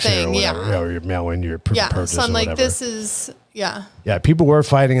through the box thing, or whatever. yeah. Or you mail in your proof of yeah. purchase So I'm or like, whatever. this is Yeah, people were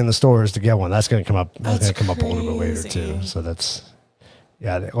fighting in the stores to get one. That's going to come up. That's going to come up a little bit later crazy. too. So that's,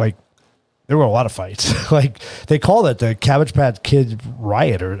 like There were a lot of fights. Like they called it the Cabbage Patch Kid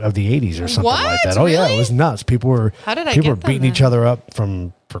riot of the 80s or something like that. Oh yeah, it was nuts. People were beating each other up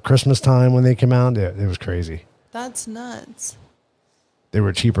for Christmas time when they came out. It was crazy. That's nuts. They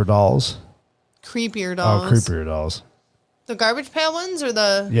were cheaper dolls. Creepier dolls. Oh, creepier dolls. The Garbage Pail ones or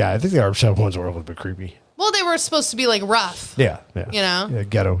the... Yeah, I think the Garbage Pail ones were a little bit creepy. Well, they were supposed to be like rough. Yeah. You know? Yeah,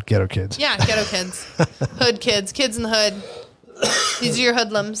 ghetto kids. Yeah, ghetto kids. Hood kids in the hood. These are your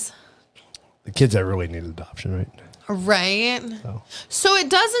hoodlums. The kids that really need adoption, right? Right. So it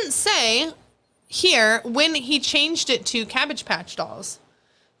doesn't say here when he changed it to Cabbage Patch Dolls.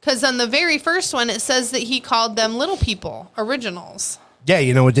 Because on the very first one, it says that he called them Little People Originals. Yeah,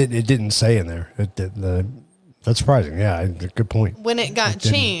 it didn't say in there. That's surprising. Yeah, good point. When it got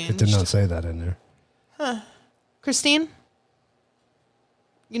changed. It did not say that in there. Huh. Christine?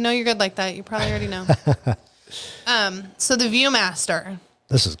 You know you're good like that. You probably already know. So the Viewmaster.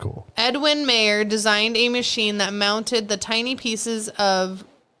 This is cool. Edwin Mayer designed a machine that mounted the tiny pieces of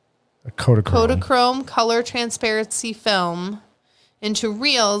Kodachrome color transparency film into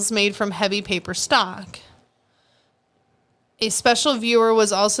reels made from heavy paper stock. A special viewer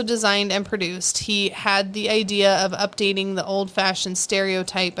was also designed and produced. He had the idea of updating the old-fashioned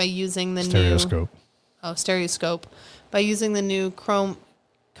stereotype by using the stereoscope by using the new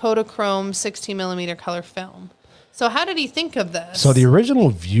Kodachrome 16 millimeter color film. So how did he think of this? So the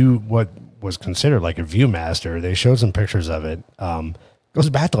original what was considered like a Viewmaster, they showed some pictures of it. Goes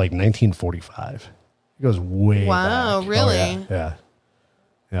back to like 1945. It goes way back. Wow, really? Oh, yeah.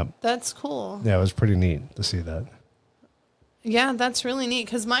 Yep. That's cool. Yeah, it was pretty neat to see that. Yeah, that's really neat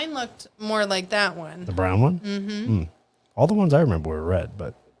because mine looked more like that one. The brown one? Mm-hmm. All the ones I remember were red,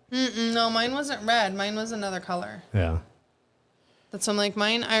 but... No, mine wasn't red. Mine was another color. Yeah. That's I'm like,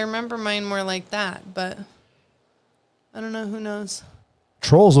 I remember mine more like that, but I don't know. Who knows?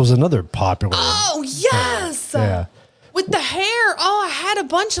 Trolls was another popular... Oh, yes! Yeah. With the hair. Oh, I had a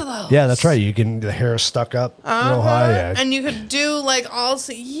bunch of those. Yeah, that's right. The hair stuck up real high. Yeah. And you could do like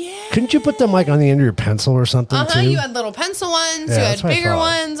Couldn't you put them like on the end of your pencil or something too? You had little pencil ones. Yeah, you had bigger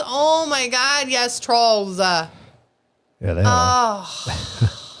ones. Oh my God. Yes, Trolls. Yeah, they are.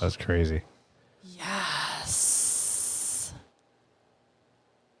 That's crazy. Yes.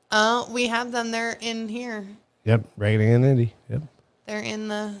 We have them. They're in here. Yep. Raggedy and Andy. Yep. They're in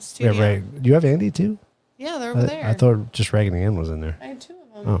the studio. Yeah, right. Do you have Andy too? Yeah, they're over there. I thought just Raggedy Ann was in there. I had two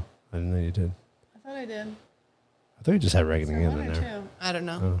of them. Oh, I didn't know you did. I thought I did. I thought you just had Raggedy Ann in there. Two? I don't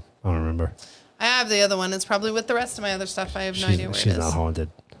know. Oh, I don't remember. I have the other one. It's probably with the rest of my other stuff. I have no idea where it is. She's not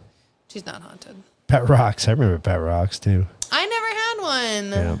haunted. She's not haunted. Pet Rocks. I remember Pet Rocks too. I never had one.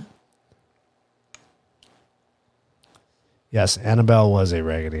 Yeah. Yes, Annabelle was a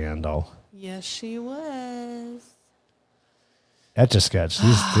Raggedy Ann doll. Yes, she was. Etch-a-Sketch.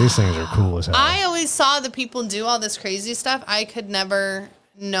 These things are cool as hell. I always saw the people do all this crazy stuff. I could never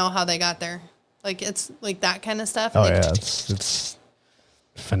know how they got there. Like, it's like that kind of stuff. Oh, yeah. It's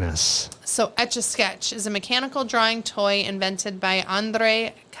finesse. So Etch-a-Sketch is a mechanical drawing toy invented by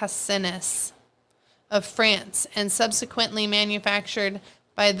André Cassenis of France and subsequently manufactured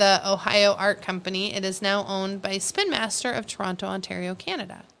by the Ohio Art Company. It is now owned by Spin Master of Toronto, Ontario,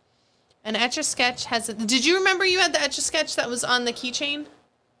 Canada. An Etch-a-Sketch has... Did you remember you had the Etch-a-Sketch that was on the keychain?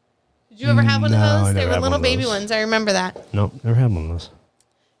 Did you ever have one of those? They were little baby ones. I remember that. Nope, never had one of those.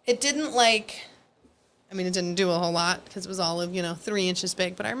 It didn't like... I mean, it didn't do a whole lot because it was all of, 3 inches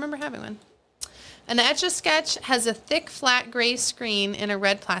big, but I remember having one. An Etch-a-Sketch has a thick, flat gray screen in a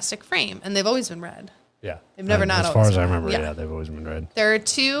red plastic frame, and they've always been red. Yeah. They've never not as always far as I been remember, red. yeah, they've always been red. There are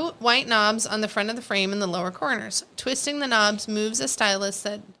 2 white knobs on the front of the frame in the lower corners. Twisting the knobs moves a stylus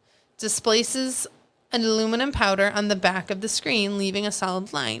that displaces an aluminum powder on the back of the screen, leaving a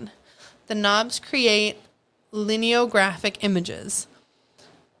solid line. The knobs create lineographic images.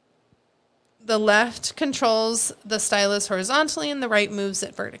 The left controls the stylus horizontally and the right moves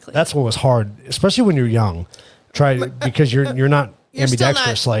it vertically. That's what was hard, especially when you're young. Because you're not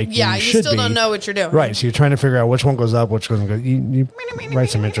ambidextrous like you should be. You still don't know what you're doing. Right, so you're trying to figure out which one goes up, which one goes... You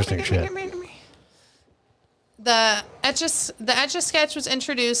write some interesting shit. The Etch-a-Sketch was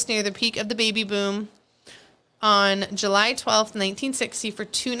introduced near the peak of the baby boom on July 12th, 1960 for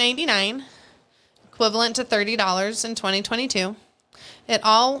 $2.99, equivalent to $30 in 2022. It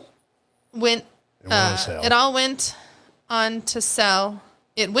all went on to sell.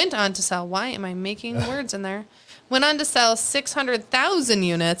 Why am I making words in there? Went on to sell 600,000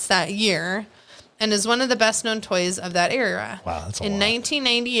 units that year and is one of the best-known toys of that era. Wow, that's a In lot.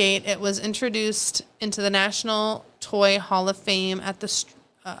 1998, it was introduced into the National Toy Hall of Fame at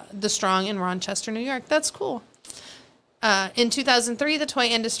the Strong in Rochester, New York. That's cool. In 2003, the Toy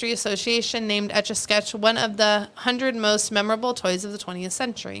Industry Association named Etch-a-Sketch one of the 100 most memorable toys of the 20th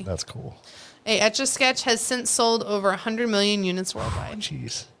century. That's cool. A Etch-a-Sketch has since sold over 100 million units worldwide.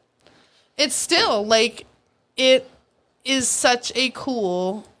 Jeez. It's still, like, it is such a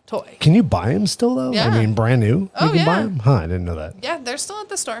cool toy. Can you buy them still, though? Yeah. I mean, brand new? Oh, you can buy yeah. them? Huh, I didn't know that. Yeah, they're still at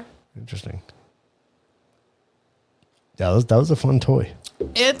the store. Interesting. Yeah, that was a fun toy.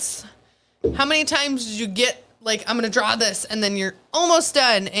 It's, how many times did you get, like, I'm going to draw this, and then you're almost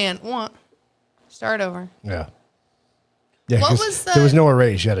done, and start over. Yeah. Yeah, What 'cause was the- there was no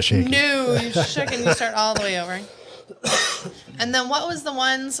erase. You had to shake it. No, you shook and you start all the way over. And then what was the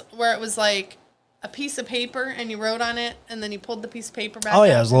ones where it was like a piece of paper and you wrote on it and then you pulled the piece of paper back? Oh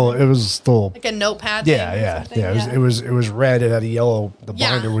yeah, out? it was little. Like a notepad. Yeah, thing or yeah, something? yeah. It was red. It had a yellow. The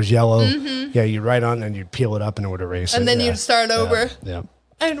Yeah. binder was yellow. Yeah, you write on and you'd peel it up and it would erase it. And then yeah. you'd start over. Yeah.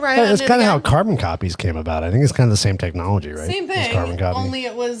 And write Yeah, on that's it kind of how again. carbon copies came about. I think it's kind of the same technology, right? Same It's thing. carbon copy. Only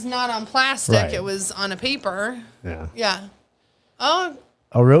it was not on plastic. Right. It was on a paper. Yeah. Yeah. Oh,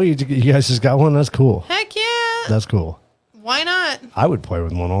 Oh, really? You guys just got one? That's cool. heck yeah. That's cool. Why not? I would play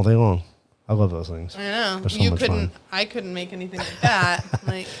with one all day long. I love those things. I know. They're so You much couldn't. fun. I couldn't make anything like that.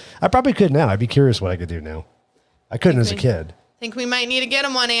 Like, I probably could now. I'd be curious what I could do now. I couldn't as a kid. think we might need to get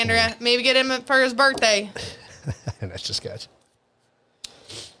him one, Andrea. Maybe get him for his birthday. And that's just sketch.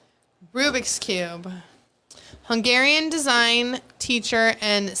 Rubik's Cube. Hungarian design teacher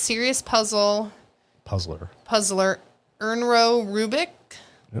and serious puzzler Puzzler. Ernro Rubik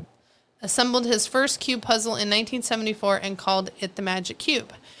Yep. assembled his first cube puzzle in 1974 and called it the Magic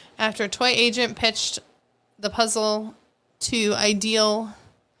Cube. After a toy agent pitched the puzzle to Ideal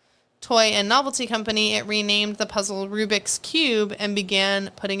Toy and Novelty Company, it renamed the puzzle Rubik's Cube and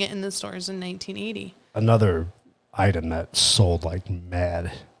began putting it in the stores in 1980. Another item that sold like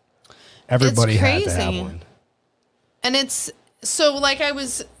mad. Everybody had to have crazy. one. And it's so like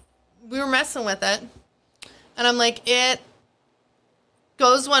we were messing with it, and I'm like, it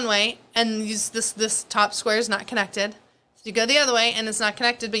goes one way, and this top square is not connected. So you go the other way, and it's not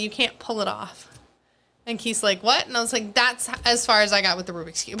connected, but you can't pull it off. And Keith's like, what? And I was like, that's as far as I got with the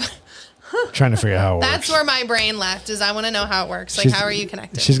Rubik's Cube. Trying to figure out how it That's works. where my brain left, is I want to know how it works. Like, She's- how are you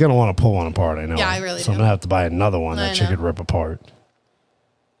connected? She's going to want to pull one apart, I know. Yeah, I really So I'm do. going to have to buy another one I that she know. could rip apart.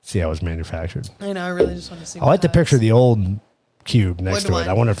 See how it's manufactured. I know, I really just want to see I like to what it picture is. the old cube next Wood to one. it.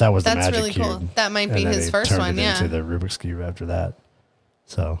 I wonder if that was That's the magic really cube. cool. That might And be then his they first turned one, it yeah. into the Rubik's Cube after that.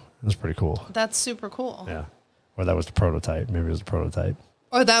 So it was pretty cool. That's super cool. Yeah. Or that was the prototype. Maybe it was the prototype.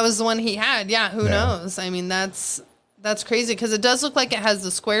 Or that was the one he had. Yeah, who Yeah. knows? I mean, that's crazy because it does look like it has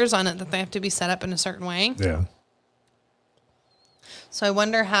the squares on it that they have to be set up in a certain way. Yeah. So I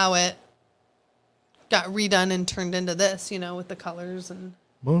wonder how it got redone and turned into this, with the colors and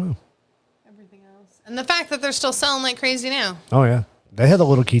Oh, everything else. And the fact that they're still selling like crazy now. oh yeah. They had the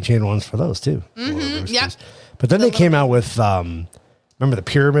little keychain ones for those too. Yep. But then The they came out with, remember the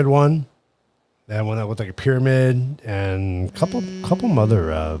pyramid one? They had one that looked like a pyramid and a couple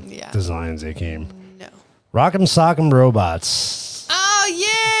other yeah. designs they came. No. Rock'em Sock'em Robots. Oh,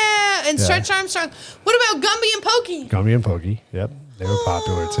 yeah. And Yeah. Stretch Armstrong. What about Gumby and Pokey? Gumby and Pokey. Yep. They were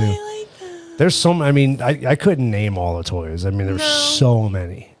popular too. I like that. There's so, I mean, I couldn't name all the toys. I mean, there's No. so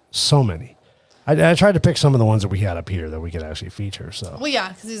many. I tried to pick some of the ones that we had up here that we could actually feature. So, Well, yeah,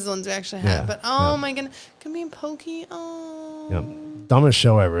 because these are the ones we actually Yeah, have. But, oh, yeah. my goodness. Gumby and Pokey. Oh. yep. Dumbest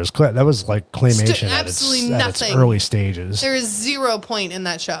show ever. That was like claymation at absolutely its nothing. early stages. There is 0 point in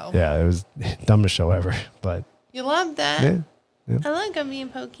that show. Yeah, it was dumbest show ever. But You love that. yeah, I love Gumby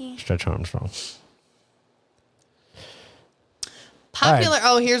and Pokey. Stretch Armstrong. Popular.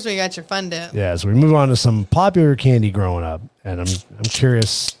 Oh, here's where you got your fun dip. Yeah, so we move on to some popular candy growing up, and I'm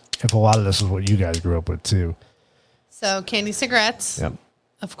curious if a lot of this is what you guys grew up with too. So, candy cigarettes. Yep.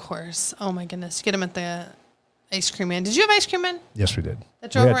 Of course. Oh, my goodness. You get them at the ice cream man. Did you have ice cream man? Yes, we did.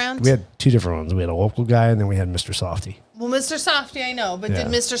 That drove we had, around? We had two different ones. We had a local guy, and then we had Mr. Softy. Well, Mr. Softy, I know. But Yeah. did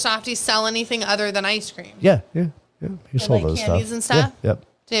Mr. Softy sell anything other than ice cream? Yeah. He sold like those candies stuff. and stuff? Yeah, yep.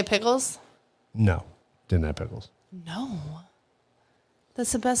 Did he have pickles? No, didn't have pickles. No.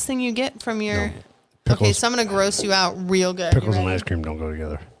 That's the best thing you get from your... No. Pickles, Okay, so I'm going to gross you out real good. pickles You and ready? ice cream don't go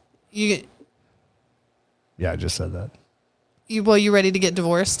together. You, Yeah, I just said that. you ready to get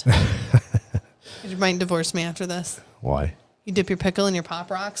divorced? You might divorce me after this. Why? You dip your pickle in your Pop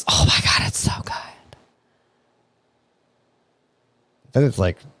Rocks. Oh my God, it's so good. Then it's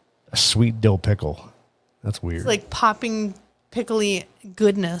like a sweet dill pickle. That's weird. It's like popping pickly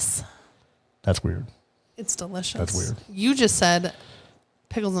goodness. That's weird. It's delicious. That's weird. You just said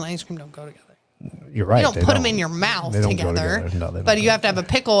pickles and ice cream don't go together. You're right. You don't they put them in your mouth They don't go together. together. No, they don't but go you have to have a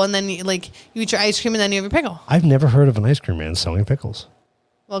pickle, and then you eat your ice cream, and then you have your pickle. I've never heard of an ice cream man selling pickles.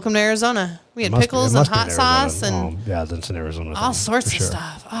 Welcome to Arizona. We had It pickles and must be hot in sauce Arizona. and yeah, that's in Arizona. all thing, sorts for of sure.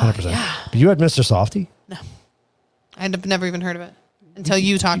 stuff. Oh, 100%. yeah. But you had Mr. Softy? No, I'd never even heard of it until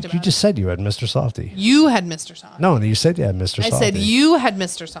you talked about You it. just said you had Mr. Softy. You had Mr. Soft. No, you said you had Mr. I Softy. said you had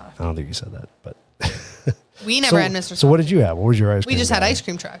Mr. Soft. I don't think you said that, but We never had Mr. Soft. So what did you have? What was your ice cream? We just had guy? ice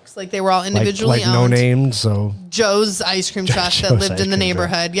cream trucks. Like they were all individually like owned. no named. So Joe's ice cream truck that Joe's lived ice in the cream truck.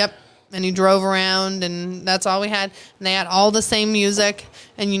 neighborhood. Yep. And you drove around, and that's all we had. And they had all the same music,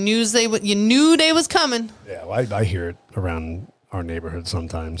 and you knew they was coming. yeah, well, I hear it around our neighborhood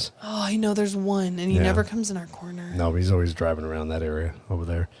sometimes. Oh, I know there's one, and he Yeah. never comes in our corner. No, he's always driving around that area over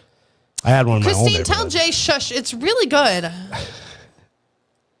there. I had one in my old Christine, tell neighborhood. Jay, shush. It's really good.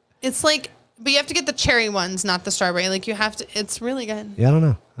 It's like, but you have to get the cherry ones, not the strawberry. Like you have to. It's really good. Yeah, I don't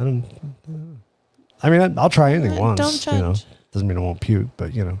know. I mean, I'll try anything once. Don't You know, judge. doesn't mean I won't puke,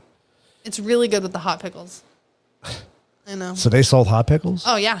 but you know. It's really good with the hot pickles. I know. So they sold hot pickles?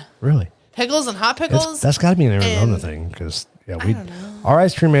 Oh yeah, Really? pickles and hot pickles. That's got to be an Arizona and- thing because yeah, don't know. our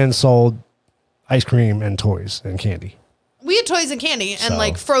ice cream man sold ice cream and toys and candy. We had toys and candy and So-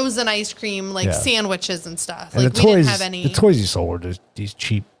 like frozen ice cream, like Yeah. sandwiches and stuff. And Like the we toys, didn't have any. the toys you sold were just these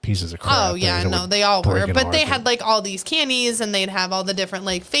cheap pieces of crap. Oh yeah, things that no, would they all break were. an But they heart. had like all these candies, and they'd have all the different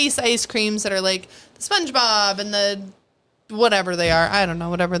like face ice creams that are like the SpongeBob and the whatever they are. I don't know,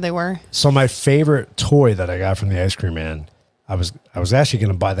 whatever they were. So my favorite toy that I got from the ice cream man, I was actually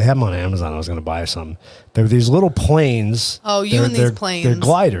going to buy. They have them on Amazon. I was going to buy some. They were these little planes. Oh, you and these planes. They're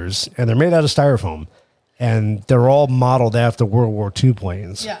gliders, and they're made out of styrofoam, and they're all modeled after World War II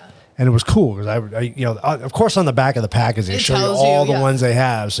planes. Yeah. And it was cool because of course, on the back of the package they It show you tells all you, the yeah. ones they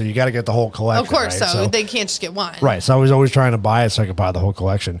have. So you got to get the whole collection. Of course, right? so they can't just get one. Right. So I was always trying to buy it so I could buy the whole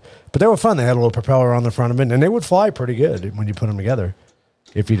collection. But they were fun. They had a little propeller on the front of it, and they would fly pretty good when you put them together.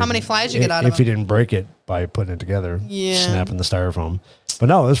 If you How many didn't- flies you get out of If you them? didn't break it by putting it together, Yeah. snapping the styrofoam. But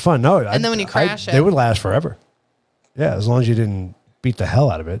no, it was fun. No, And then when you crash it. they would last forever. Yeah, as long as you didn't beat the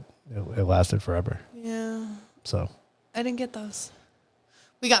hell out of it, it lasted forever. Yeah, So I didn't get those.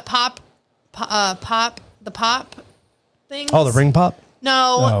 We got pop things. oh, the ring pop.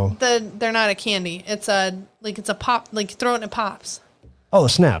 No, they're not a candy. It's a pop. Like you throw it and it pops. Oh, the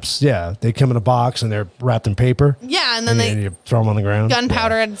snaps. Yeah, they come in a box and they're wrapped in paper. Yeah, and then and you throw them on the ground.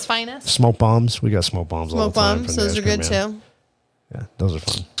 gunpowder Yeah. at its finest. Smoke bombs. We got smoke bombs. all Smoke the time bombs. from the Those ice are cream good man. too. Yeah, those are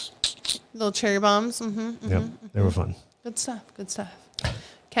fun. Little cherry bombs. Mm-hmm. Yep, they were fun. Good stuff. Good stuff.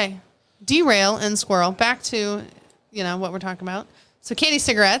 Okay. Derail and squirrel. Back to, what we're talking about. So candy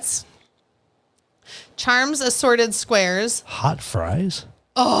cigarettes. Charms assorted squares. Hot fries.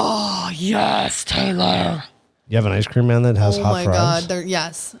 Oh, yes, Taylor. You have an ice cream man that has Oh hot my fries? God.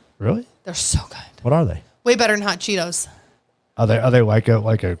 Yes. Really? They're so good. What are they? Way better than hot Cheetos. Are they like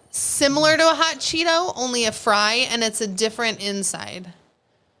a Similar to a hot Cheeto, only a fry, and it's a different inside.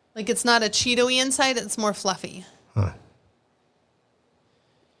 Like it's not a Cheeto-y inside, it's more fluffy. huh,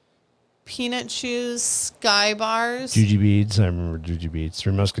 Peanut chews, Sky bars. Juji beads? I remember Juji beads.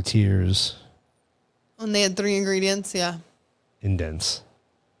 Three Musketeers. When they had 3 ingredients, yeah. Indents.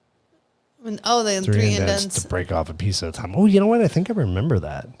 They had 3 indents. to break off a piece at a time. Oh, you know what? I think I remember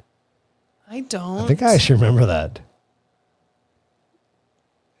that. I don't. I think I actually remember that.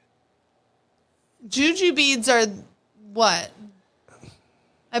 Juju beads are what?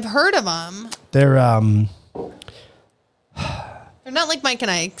 I've heard of them. They're They're not like Mike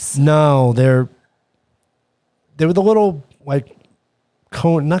and Ike's. no, they were the little like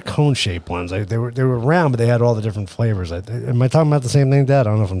cone, not cone shaped ones. They were round, but they had all the different flavors. Am I talking about the same thing, Dad?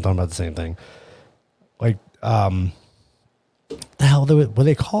 I don't know if I'm talking about the same thing. Like the hell were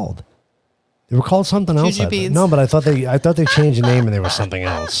they called? They were called something else. Juju I thought. beads. No, but I thought they changed the name and they were something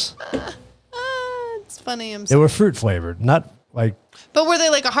else. It's funny. They were fruit flavored, not like But were they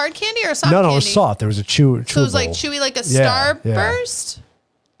like a hard candy or a soft no, candy? it was soft. There was a chew. So it was like chewy, like a Yeah, yeah. Starburst?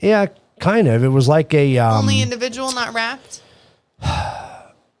 Yeah, kind of. It was like a Only individual, not wrapped?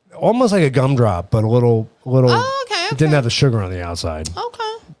 almost like a gumdrop, but a little. Oh, okay, It didn't okay. have the sugar on the outside.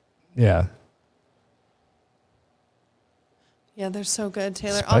 Okay. Yeah. Yeah, they're so good,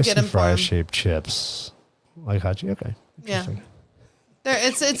 Taylor. I'll get them for fry him. shaped chips, like hot. Okay. Yeah. Interesting.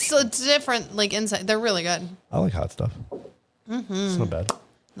 It's different, like inside. They're really good. I like hot stuff. It's not bad.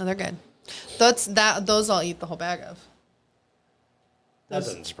 No, they're good. Those I'll eat the whole bag of. That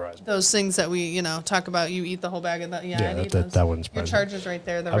doesn't surprise me. Those things that we, talk about, you eat the whole bag of that. Yeah, Yeah, I'd eat that those. wouldn't Your surprise me. charger's right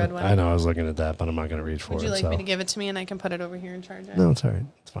there, the red one. I know. I was looking at that, but I'm not going to reach for Would it. you like so. me to give it to me and I can put it over here and charge it? No, it's all right.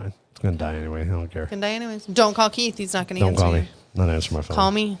 It's fine. It's going to die anyway. I don't care. Can die anyways. Don't call Keith. He's not going to Don't answer call you. me. Not answer my phone.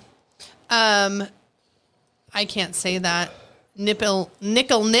 Call me. I can't say that. Nickel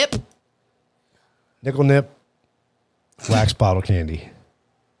nip. Nickel nip. Wax bottle candy.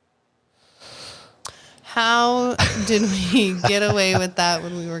 How did we get away with that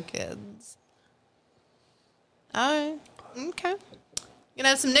when we were kids? All right. Okay. Gonna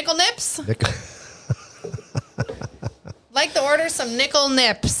have some nickel nips? Like to order some nickel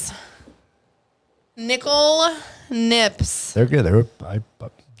nips. Nickel nips. They're good.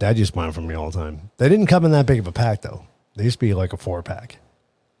 Dad used to buy them from me all the time. They didn't come in that big of a pack, though. They used to be like a 4-pack.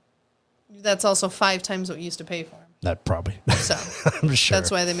 That's also 5 times what you used to pay for them. That probably. So I'm sure.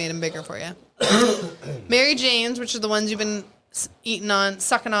 that's why they made them bigger for you. Mary Jane's, which are the ones you've been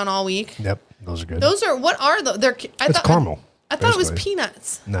sucking on all week. Yep, those are good. Those are, what are those? It's caramel. I thought it was basically.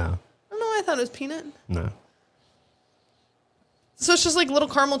 peanuts. No. I don't know why I thought it was peanut. No. So it's just like little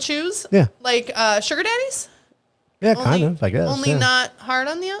caramel chews? Yeah. Like Sugar Daddies? Yeah, kind of, I guess. Only yeah. not hard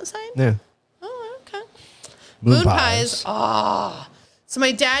on the outside? Yeah. Oh, okay. Moon pies. Oh. So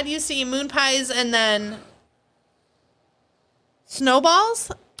my dad used to eat moon pies and then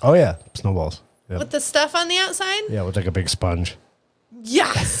snowballs Oh, yeah. Snowballs. Yep. with the stuff on the outside? Yeah, with like a big sponge.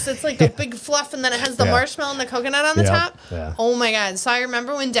 Yes. It's like a big fluff and then it has the Yeah. marshmallow and the coconut on the Yep, top. yeah. Oh my God. So I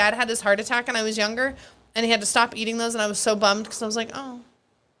remember when Dad had his heart attack and I was younger and he had to stop eating those and I was so bummed because I was like, oh,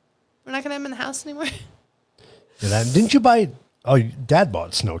 we're not going to have them in the house anymore. Yeah, didn't you buy... Oh, Dad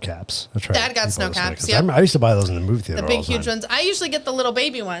bought snow caps. That's right. Dad got He snow bought caps, I, yep. remember, I used to buy those in the movie theater The big, all the huge time. ones. I usually get the little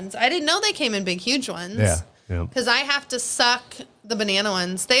baby ones. I didn't know they came in big, huge ones. Yeah, yeah. Because I have to suck the banana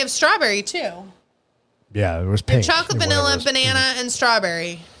ones. They have strawberry too. Yeah, it was pink. Chocolate, Whatever vanilla, it was. banana, and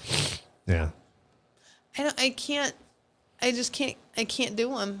strawberry. Yeah. I can't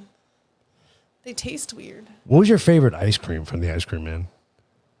do them. They taste weird. What was your favorite ice cream from the Ice Cream Man?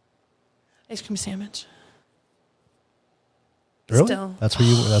 Ice cream sandwich. Really? Still. That's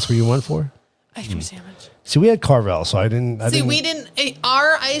what you went for? Ice cream sandwich. See, we had Carvel, so I didn't.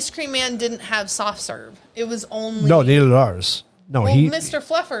 Our ice cream man didn't have soft serve. It was only. No, neither did ours. No, Well, he. Mr.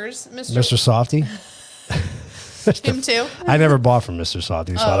 Fluffers. Mr. Softy. Him too. I never bought from Mr.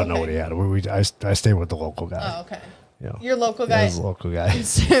 Softy, so I don't know okay. what he had. I stayed with the local guy. Oh, okay. You know. Your local Yeah, guy. his local guy.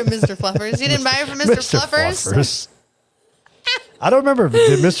 Mr. Fluffers. You didn't buy it from Mr. Fluffers? I don't remember.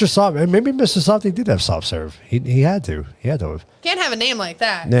 Did Mr. Soft? Maybe Mr. Softy did have soft serve. He had to. He had to have. Can't have a name like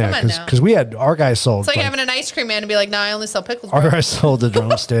that. Yeah, Come on now. because we had our guy sold. It's like having an ice cream man to be like, no, I only sell pickles. Our bro." guy sold the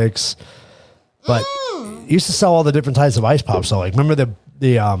drumsticks, but he used to sell all the different types of ice pops. So like, remember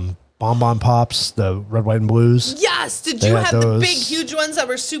the Bonbon Pops, the red, white, and blues? Yes. Did They you had have the those. big, huge ones that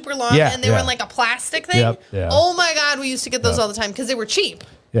were super long Yeah, and they were yeah. in like a plastic thing? Yep, yeah. Oh my God, we used to get those Yep. all the time because they were cheap.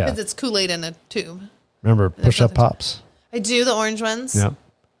 Yeah. Because it's Kool-Aid in a tube. Remember push-up nothing to- pops? I do the orange ones. Yep.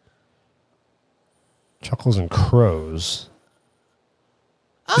 Chuckles and Crows.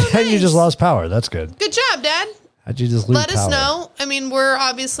 Oh, And you just nice. lost power. That's good. Good job, Dad. How'd you just lose Let power? us know. I mean, we're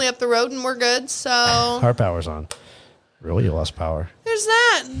obviously up the road and we're good. So Our power's on. Really, you lost power. there's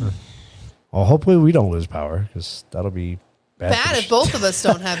that. Well, hopefully we don't lose power because that'll be bad. for Bad the if sh- both of us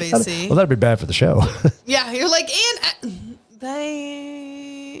don't have AC. Well, that'd be bad for the show. Yeah, you're like, and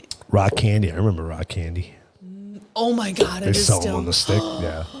they. Rock candy. I remember rock candy. Oh my God, They it is sell them still on the stick.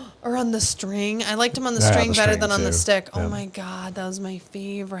 Yeah. or on the string. I liked them on the Yeah, string the better string than on the too. stick. Yeah. Oh my God, that was my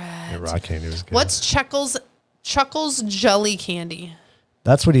favorite. Yeah, rock candy was good. What's Chuckles jelly candy?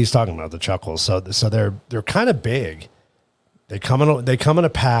 That's what he's talking about. The Chuckles. So they're kind of big. They come in a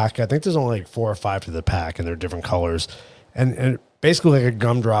pack. I think there's only like 4 or 5 to the pack, and they're different colors, and basically like a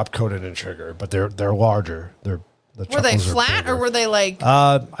gumdrop coated in sugar, but they're larger. The Were they Chuckles are flat or bigger. were they like?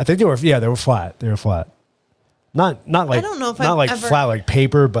 I think they were. Yeah, they were flat. They were flat. Not like don't know if not I've like ever- flat like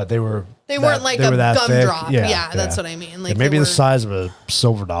paper, but they were. They weren't like they a were that thick. gumdrop. Yeah, that's what I mean. Like Yeah, maybe they the were- size of a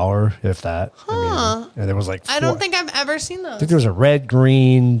silver dollar, if that. I mean, and there was like. I don't think I've ever seen those. I think there was a red,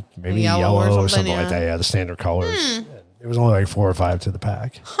 green, maybe Yellow or yellow, or something, something like yeah. that. Yeah, the standard colors. It was only like 4 or 5 to the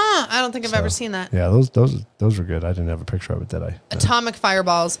pack. Huh? I don't think I've ever seen that. Yeah, those were good. I didn't have a picture of it, did I? Atomic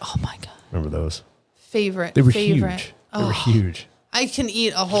fireballs. Oh my God. Remember those? Favorite. They were favorite. huge. They were huge. I can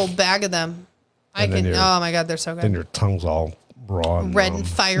eat a whole bag of them. And then Oh my God, they're so Then good. your tongue's all raw and Red numb. and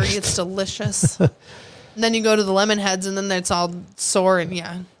fiery. It's delicious. And then you go to the lemon heads and then it's all sore and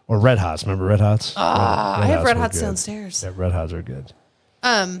yeah. Or Red Hots. Remember Red Hots? I have Red were Hots good. downstairs. Yeah, Red Hots are good.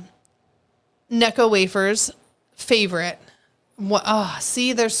 Necco wafers. Favorite. What? Oh,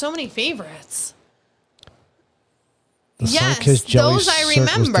 see, there's so many favorites. The Yes, Sunkist jelly those I circles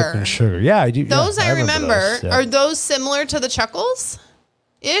dipped remember. in sugar. Yeah, I do. Those yeah, I remember. those, yeah. Are those similar to the Chuckles?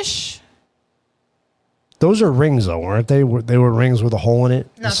 Ish? Those are rings, though, weren't they? They were rings with a hole in it.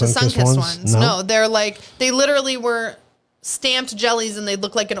 Not the Sunkist ones. No, they're like, they literally were stamped jellies, and they'd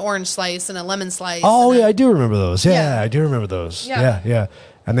look like an orange slice and a lemon slice. Oh and yeah, I do remember those. Yeah, Yeah. I do remember those. Yeah. Yeah.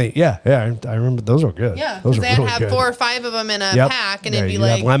 And they, I remember those were good. yeah, those because were they'd really have good. 4 or 5 of them in a Yep. pack, and Yeah, it'd be you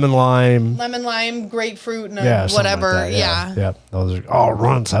have like lemon lime. lemon, lime, grapefruit, and Yeah, something like whatever. that, yeah. Yep. Those are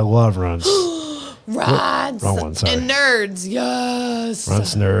runts. I love runts. Rods Wrong one, sorry. and nerds. Yes.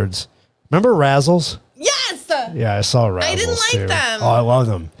 Runts nerds. Remember Razzles? Yes. Yeah, I saw Razzles. didn't like too. them. Oh, I love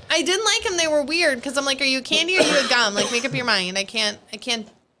them. I didn't like them. They were weird because I'm like, are you a candy or are you a gum? Like, make up your mind. I can't.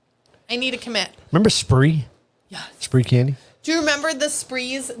 I need to commit. Remember Spree? Yes. Spree candy? Do you remember the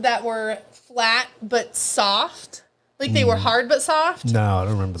sprees that were flat but soft? Like they were hard but soft? No, I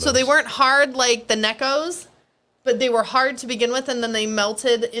don't remember those. So they weren't hard like the Neckos, but they were hard to begin with, and then they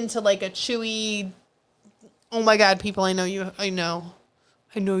melted into like a chewy. Oh my God, people! I know you. I know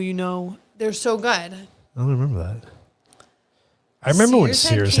you know. They're so good. I don't remember that. I remember when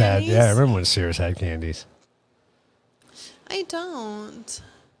Sears Sears had had. candies? Yeah, I remember when Sears had candies. I don't.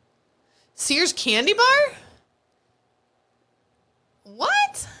 Sears candy bar?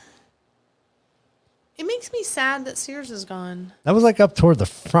 What? It makes me sad that Sears is gone. That was like up toward the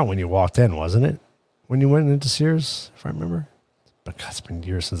front when you walked in, wasn't it? When you went into Sears, if I remember. But God, it's been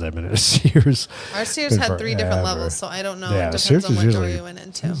years since I've been at Sears. Our Sears Been had 3 different forever. levels, so I don't know. Yeah, It depends Sears on is what door usually you went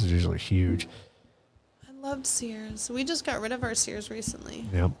into. Sears is usually huge. I loved Sears. We just got rid of our Sears recently.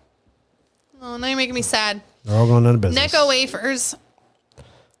 Yep, Oh, now you're making me sad. they're all going out of business. Necco wafers,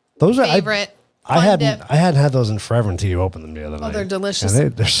 Those are favorite. I Fun hadn't dip. I hadn't had those in forever until you opened them the other night. they're delicious.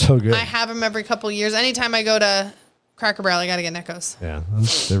 And they're so good. I have them every couple years. Anytime I go to Cracker Barrel, I got to get Neckos. Yeah,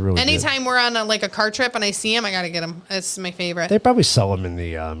 they're really good. Anytime we're on a car trip and I see them, I got to get them. It's my favorite. They probably sell them in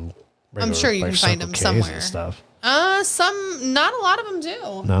the regular, sure you like, can find Circle them K's somewhere. and stuff. Not a lot of them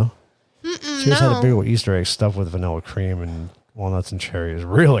do. No, Sears had a no. big old Easter egg stuffed with vanilla cream and walnuts and cherries.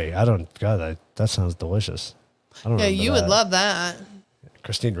 Really, I don't. God, that sounds delicious. I don't. Yeah, remember you that. would love that.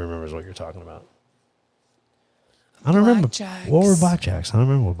 Christine remembers what you're talking about. I don't remember. Blackjacks. What were blackjacks? I don't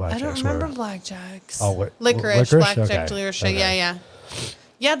remember what I blackjacks don't remember were. blackjacks. Oh, what? Licorice, Licorice? blackjack, Okay. licorice. Okay. Yeah.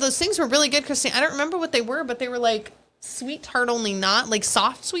 Yeah, those things were really good, Christine. I don't remember what they were, but they were like sweetheart only not, like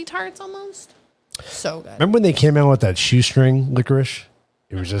soft sweethearts almost. So good. Remember when they came out with that shoestring licorice?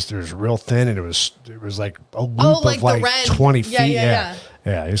 It was real thin, and it was like a loop like of the like red. 20 Yeah, feet. yeah.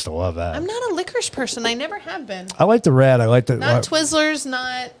 Yeah, I used to love that. I'm not a licorice person. I never have been. I like the red. I like the Not Twizzlers,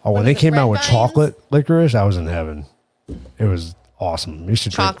 not. Oh, what when they is it, came out Red with Vines? chocolate licorice, I was in heaven. It was awesome. I used to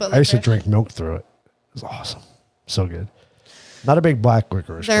Chocolate I used to licorice? drink milk through it. It was awesome. So good. Not a big black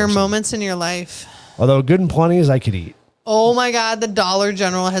licorice. There are person. moments in your life. Although good and plenty as I could eat. Oh my God, the Dollar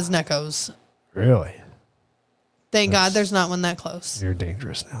General has Neckos. Really? Thank God there's not one that close. You're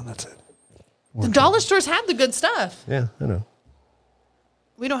dangerous now. That's it. The dollar stores have the good stuff. Yeah, I know.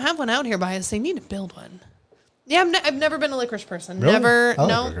 We don't have one out here by us. They need to build one. Yeah, I've never been a licorice person. Really? Never. I like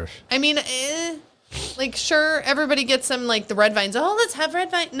No. licorice. I mean, like sure, everybody gets them like the red vines. Oh, let's have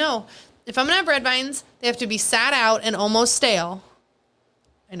red vine. No, if I'm gonna have red vines, they have to be sat out and almost stale.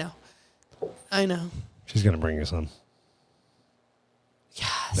 I know. She's going to bring you some. Yes.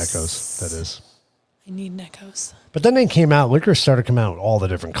 Neckos, that is. I need Neckos. But then they came out, licorice started coming out with all the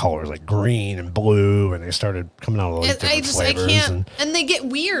different colors, like green and blue, and they started coming out with all these different I flavors. can't. And they get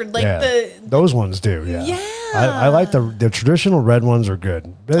weird. Like yeah, those ones do. Yeah, Yeah. I like the traditional red ones are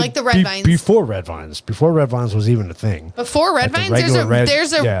good. Like the red vines. before red vines was even a thing. before red Like the vines, regular red-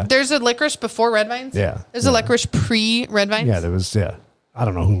 yeah. there's a licorice before red vines. Yeah, There's a licorice pre red vines. Yeah, there was. Yeah, I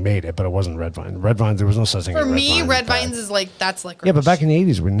don't know who made it, but it wasn't red vine. Red vines, there was no such thing. For as me, red back. vines is like that's licorice. Yeah, but back in the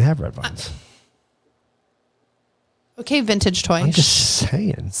 80s, we didn't have red vines. Okay, vintage toy. I'm just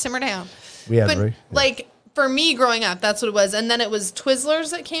saying. Simmer down. We had But yeah. like for me growing up, that's what it was. And then it was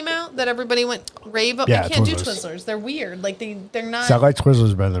Twizzlers that came out that everybody went rave. Yeah, I can't do Twizzlers. Twizzlers. They're weird. Like they're not. So I like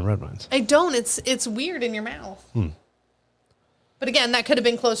Twizzlers better than red vines. I don't. It's weird in your mouth. But again, that could have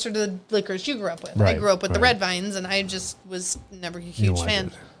been closer to the licorice you grew up with. I Right, grew up with the right. red vines, and I just was never a You huge like fan.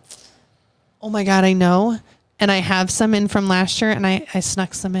 it. Oh my God, I know. And I have some in from last year, and I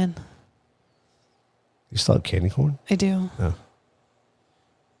snuck some in. You still have candy corn? I do.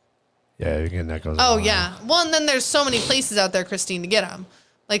 Yeah, again, that goes. Oh on. yeah. Well, and then there's so many places out there, Christine, to get them.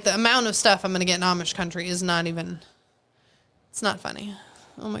 Like the amount of stuff I'm gonna get in Amish country is not even. It's not funny.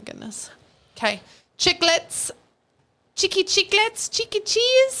 Oh my goodness. Okay, chiclets, cheeky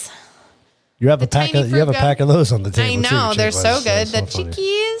cheese. You have The a pack. tiny You have a fruit pack of those on the I table. know too, they're so Chiclets. good. That's The funny.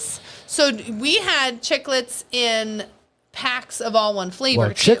 chickies. So we had chiclets in packs of all one flavor.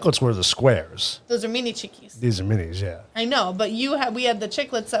 Well, too. chiclets were the squares. Those are mini chickies. These are minis. Yeah. I know, but we had the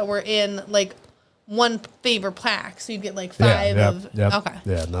chiclets that were in like one flavor pack, so you'd get like five yeah, of. yep. Okay.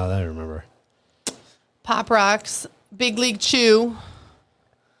 Yeah. No, I remember. Pop Rocks, Big League Chew.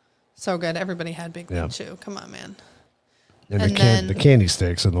 So good. Everybody had Big League Yeah. Chew. Come on, man. And, And then the candy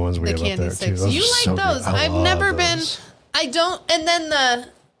sticks are the ones we The have up candy there sticks. too. You are like so good. those. I I've love never those. I don't. And then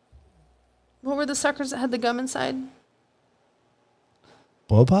what were the suckers that had the gum inside?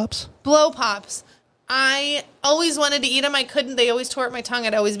 Blow pops? Blow pops. I always wanted to eat them. I couldn't. They always tore up my tongue.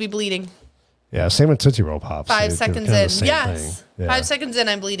 I'd always be bleeding. Yeah, same with Tootsie Roll Pops. 5 They're seconds kinda the in. same Yes. thing. Yeah. 5 seconds in,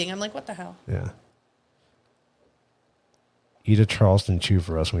 I'm bleeding. I'm like, what the hell? Yeah. Eat a Charleston Chew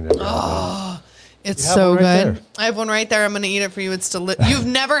for us. We never had one. It's You have so one right good. there. I have one right there. I'm going to eat it for you. It's You've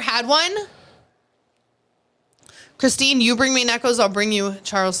never had one? Christine, you bring me Necco's. I'll bring you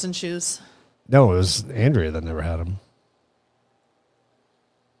Charleston Chews. No, it was Andrea that never had them.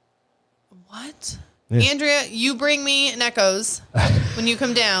 What? Yeah. Andrea, you bring me Necco's when you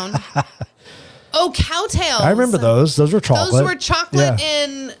come down. Oh, Cowtails. I remember those. Those were chocolate. Those were chocolate Yeah.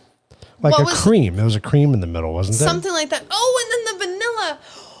 and Like what a was- cream. There was a cream in the middle, wasn't there? something like that. Oh, and then the vanilla.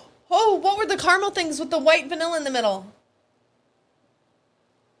 Oh, what were the caramel things with the white vanilla in the middle?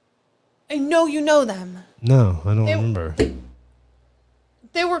 I know you know them. No, I don't remember.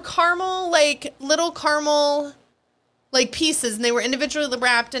 They were caramel, like little caramel, like pieces, and they were individually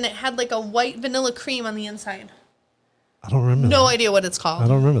wrapped, and it had like a white vanilla cream on the inside. I don't remember No that. idea what it's I called.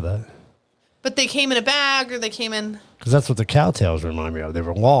 don't remember that. But they came in a bag, or they came in. Because that's what the cowtails remind me of. They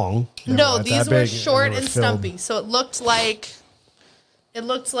were long. They No, were not these that were big, short they and were filled. stumpy. So it looked like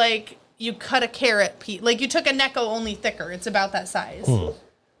you cut a carrot piece. Like you took a Necco, only thicker. It's about that size.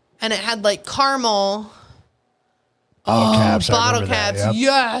 And it had like caramel Bottle caps. I bottle remember that. caps. Yep.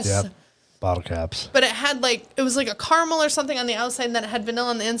 Yes. Yep. Bottle caps. But it had it was like a caramel or something on the outside, and then it had vanilla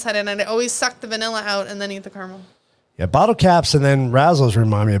on the inside. And I'd always suck the vanilla out and then eat the caramel. Yeah, bottle caps and then Razzles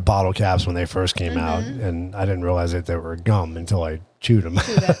remind me of bottle caps when they first came out. Mm-hmm. And I didn't realize that they were gum until I chewed them.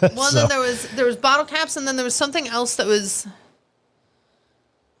 Well, then there was bottle caps, and then there was something else that was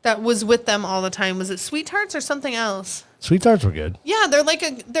with them all the time. Was it Sweet Tarts or something else? Sweet Tarts were good. Yeah, they're like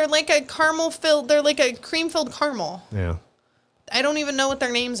a caramel filled. They're like a cream filled caramel. Yeah. I don't even know what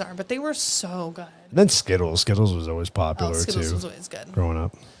their names are, but they were so good. And then Skittles. Skittles was always popular Skittles too. was always good. Growing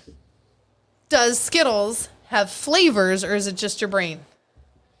up. Does Skittles have flavors, or is it just your brain?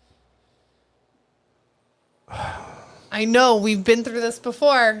 I know we've been through this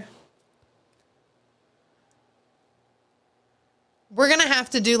before. We're gonna have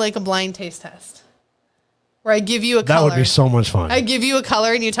to do like a blind taste test, where I give you a That color. would be so much fun. I give you a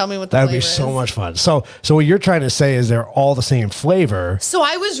color and you tell me what the That would flavor be so is. much fun. So what you're trying to say is they're all the same flavor. So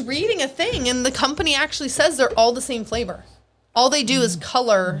I was reading a thing, and the company actually says they're all the same flavor. All they do is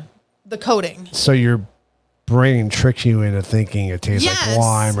color the coating. So your brain tricks you into thinking it tastes Yes. like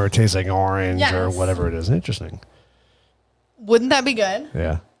lime or it tastes like orange or Yes. whatever it is. Interesting. Wouldn't that be good?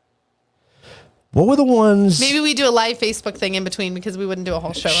 Yeah. What were the ones? Maybe we do a live Facebook thing in between, because we wouldn't do a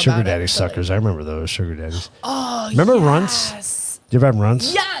whole show Sugar about Daddy it. suckers. I remember those Sugar Daddies. Oh, Remember Runts? yes. Do you ever have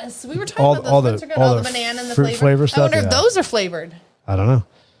Runts? Yes, we were talking All- about those. all the- Runts are good. all All the the banana and the fruit flavor I stuff, wonder if yeah. those are flavored. I don't know.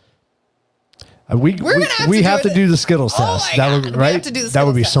 We gonna have we to have do to it. do the Skittles Oh test. my That God, would we right. have to do the that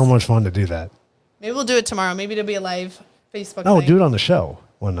would be Skittles so test. much fun to do that. Maybe we'll do it tomorrow. Maybe it'll be a live Facebook No, thing. do it on the show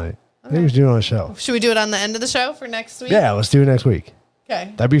one night. Maybe we should do it on the show. Should we do it on the end of the show for next week? Yeah, let's do it next week.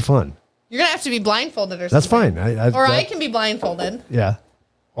 Okay. That'd be fun. You're going to have to be blindfolded or That's something. fine. Or I that- can be blindfolded. Yeah.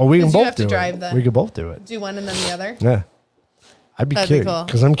 Or we can 'Cause you both have to do drive it. the- We could both do it. Do one and then the other. Yeah. I'd be That'd be curious cool.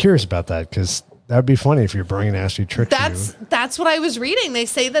 because I'm curious about that because that'd be funny if your brain actually tricked That's what I was reading. They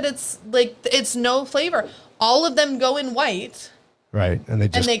say that it's no flavor. All of them go in white, you. Right. And they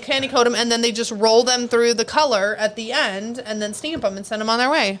and just, they candy coat them, and then they just roll them through the color at the end, and then stamp them and send them on their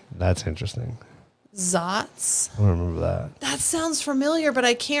way. that's interesting. Zots. I don't remember that. That sounds familiar, but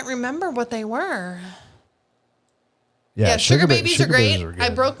I can't remember what they were. Yeah. Yeah, sugar Ba- babies Sugar are great. Babies I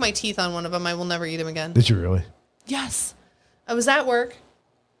good. broke my teeth on one of them. I will never eat them again. Did you really? Yes. I was at work,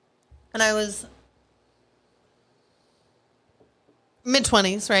 and I was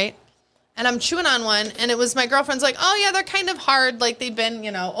mid-20s, right? And I'm chewing on one, and it was my girlfriend's like, oh, yeah, they're kind of hard. Like, they've been,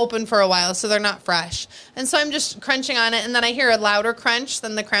 open for a while, so they're not fresh. And so I'm just crunching on it, and then I hear a louder crunch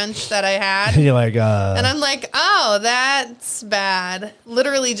than the crunch that I had. You're like, And I'm like, oh, that's bad.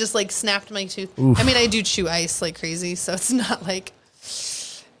 Literally just, snapped my tooth. Oof. I mean, I do chew ice like crazy, so it's not like,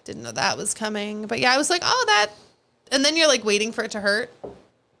 didn't know that was coming. But, yeah, I was like, oh, that. And then you're, waiting for it to hurt.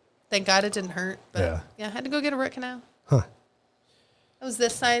 Thank God it didn't hurt. But, Yeah. I had to go get a root canal. huh. That was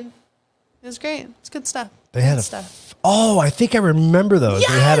this side. It was great. It's good stuff. They had Good a stuff. Oh, I think I remember those.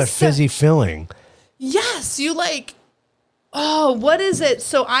 They had a Yes! fizzy filling. Yes, you oh, what is it?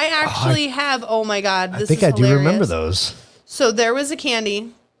 So I actually have, oh my God, this I think is I do remember hilarious. those. So there was a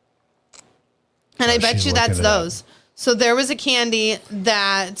candy, and I bet she's you that's looking it up. those. So there was a candy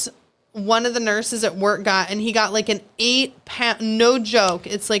that one of the nurses at work got, and he got like an 8-pound, no joke.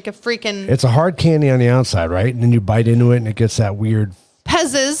 It's like a freaking... It's a hard candy on the outside, right? And then you bite into it and it gets that weird...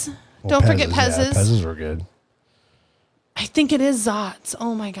 Pezzes. Don't forget Pezzes. Yeah, Pezzes were good. I think it is Zots.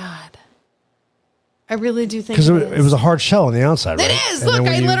 Oh my God. I really do think because it was a hard shell on the outside, right? It is. Look,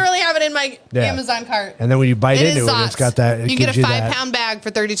 I literally have it in my Amazon cart. And then when you bite into it, it's got that. You get a 5-pound bag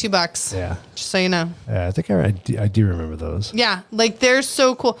for $32. Yeah. Just so you know. Yeah, I think I do remember those. Yeah, like they're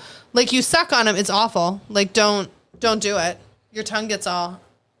so cool. Like you suck on them, it's awful. Like don't do it. Your tongue gets all.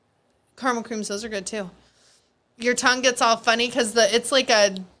 Caramel creams, those are good too. Your tongue gets all funny because it's like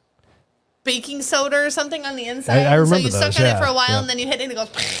a baking soda or something on the inside. I remember so you those, suck on it for a while and then you hit it and it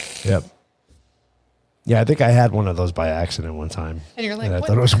goes. Yep. Yeah, I think I had one of those by accident one time. And you're like, and I what?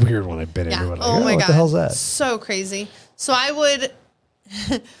 thought it was weird when I bit into it. Like, oh my God. What the hell's that? So crazy. So I would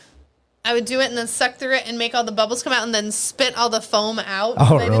do it and then suck through it and make all the bubbles come out and then spit all the foam out.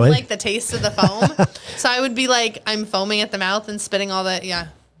 Oh, I really? didn't like the taste of the foam. So I would be like, I'm foaming at the mouth and spitting all that. Yeah.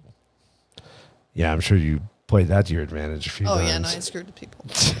 Yeah, I'm sure you played that to your advantage a few times. Oh, yeah, no, I screwed the people.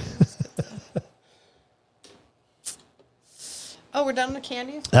 Oh, we're done with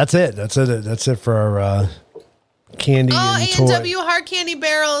candies? That's it. That's it for our candy and toy. A&W hard candy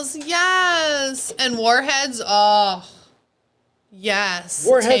barrels. Yes. And Warheads. Oh, yes.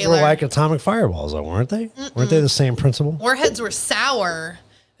 Warheads Taylor. were like atomic fireballs, though, weren't they? Weren't they the same principle? Warheads were sour.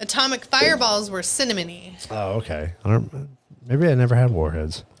 Atomic fireballs were cinnamony. Oh, okay. Maybe I never had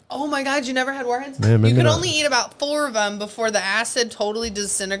Warheads. Oh my God, you never had Warheads? Yeah, you could not. only eat about 4 of them before the acid totally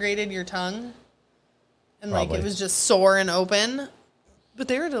disintegrated your tongue. And Probably. like it was just sore and open. But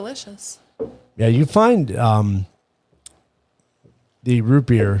they were delicious. Yeah, you find the root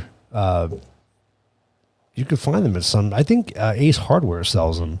beer, you could find them at some, I think Ace Hardware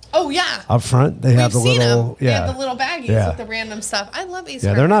sells them. Oh, yeah. Up front, they have the seen little, them. They have the little baggies with the random stuff. I love Ace Yeah,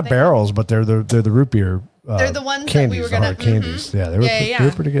 Hardware. they're not barrels, but they're the root beer. They're the ones candies, that we were the going hard candies. Yeah, they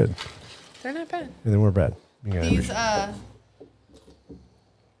were pretty good. They're not bad. And they weren't bad. These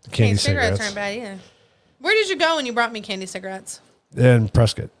candy cigarettes aren't bad either. Where did you go when you brought me candy cigarettes? In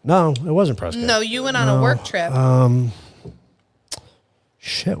Prescott. No, it wasn't Prescott. No, you went on a work trip.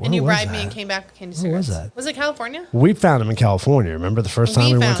 Shit, and you bribed me and came back with candy cigarettes. Where was that? Was it California? We found them in California. Remember the first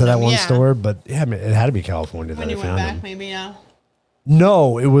time we went to that one store? But yeah, it had to be California when that you I went found back, them. maybe, yeah.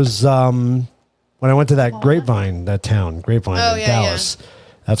 No, it was when I went to that Grapevine, that town, Grapevine in Dallas. Yeah.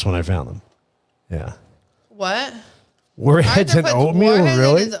 That's when I found them. Yeah. What? Warheads and oatmeal?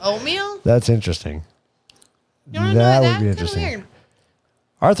 Really? Oatmeal? That's interesting. You that would be interesting. Weird.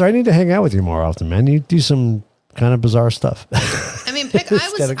 Arthur, I need to hang out with you more often, man. You do some kind of bizarre stuff. I mean,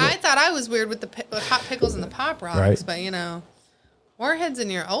 I thought I was weird with the hot pickles and the Pop Rocks, right. But you know, Warheads in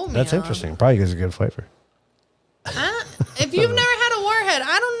your oatmeal. That's interesting. Probably gives a good flavor. If you've never had a Warhead,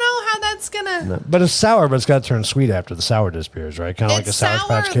 I don't know how that's gonna. No, but it's sour, but it's got to turn sweet after the sour disappears, right? Kind of like a Sour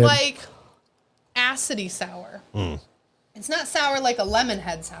Patch Kid. Like acidy sour. It's not sour like a lemon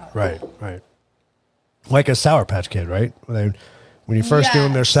head sour. Right. Like a Sour Patch Kid, right? When you first do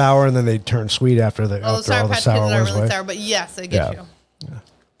them, they're sour, and then they turn sweet after the Sour all the Patch sour Kids aren't wears really away. sour, but yes, I get you. Yeah.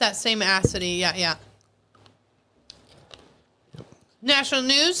 That same acidity, yeah. Yep. National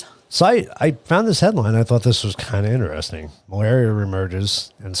news. So I found this headline. I thought this was kind of interesting. Malaria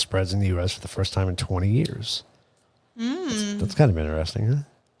reemerges and spreads in the U.S. for the first time in 20 years. That's kind of interesting,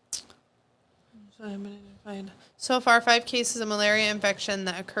 huh? So far, 5 cases of malaria infection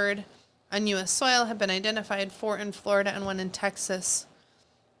that occurred on U.S. soil have been identified, 4 in Florida and 1 in Texas.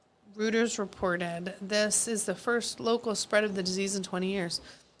 Reuters reported this is the first local spread of the disease in 20 years.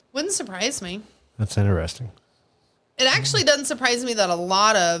 Wouldn't surprise me. That's interesting. It actually doesn't surprise me that a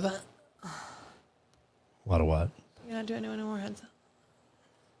lot of... A lot of what? You're not doing any more heads.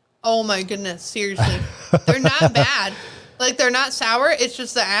 Oh my goodness, seriously. They're not bad. Like, they're not sour. It's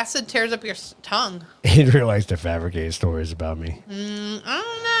just the acid tears up your tongue. Adrian likes to fabricate stories about me.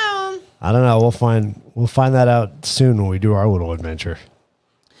 I don't know. We'll find that out soon when we do our little adventure.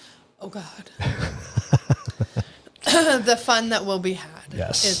 Oh, God. The fun that will be had.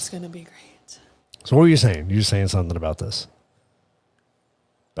 Yes. It's going to be great. So what were you saying? You were saying something about this.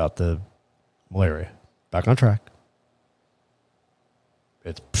 About the malaria. Back on track.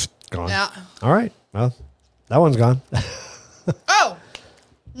 It's gone. Yeah. All right. Well, that one's gone. Oh,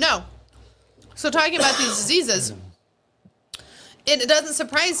 no. So talking about these diseases, it doesn't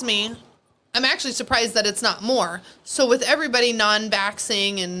surprise me. I'm actually surprised that it's not more. So with everybody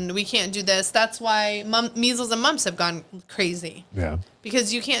non-vaxxing and we can't do this, that's why measles and mumps have gone crazy. Yeah.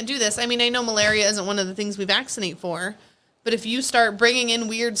 Because you can't do this. I mean, I know malaria isn't one of the things we vaccinate for, but if you start bringing in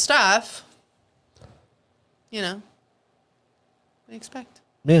weird stuff, you know. do you expect?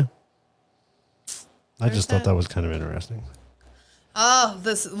 Yeah. I There's just thought that. that was kind of interesting. Oh,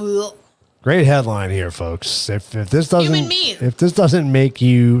 this. Ugh. Great headline here, folks. If this doesn't Human meat. if this doesn't make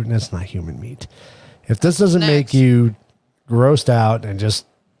you, that's not human meat. If this doesn't make Next. you grossed out and just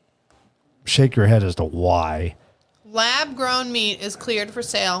shake your head as to why. Lab grown meat is cleared for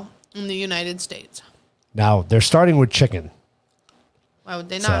sale in the United States. Now they're starting with chicken. Why would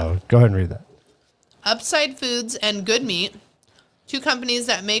they not? So go ahead and read that. Upside Foods and Good Meat, two companies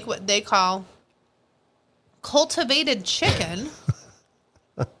that make what they call cultivated chicken.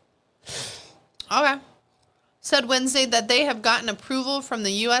 Okay. Said Wednesday that they have gotten approval from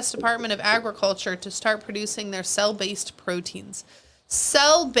the U.S. Department of Agriculture to start producing their cell-based proteins.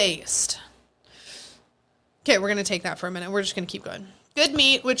 Cell-based. Okay, we're going to take that for a minute. We're just going to keep going. Good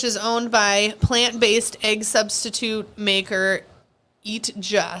Meat, which is owned by plant-based egg substitute maker Eat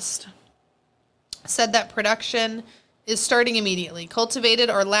Just, said that production is starting immediately. Cultivated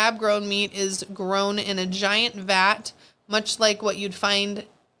or lab-grown meat is grown in a giant vat, much like what you'd find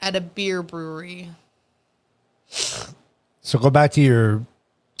at a beer brewery. So go back to your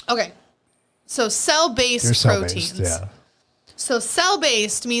Okay. So cell-based cell-based, proteins. yeah. So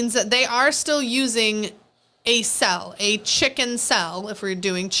cell-based means that they are still using a cell, a chicken cell, if we're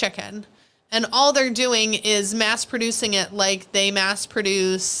doing chicken. And all they're doing is mass producing it like they mass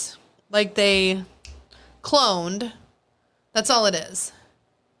produce, like they cloned. That's all it is.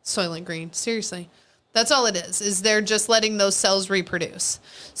 Soylent Green, seriously. That's all it is they're just letting those cells reproduce.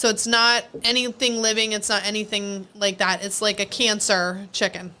 So it's not anything living. It's not anything like that. It's like a cancer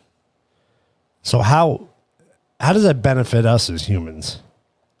chicken. So how does that benefit us as humans?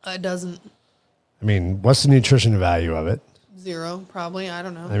 It doesn't. I mean, what's the nutrition value of it? Zero, probably. I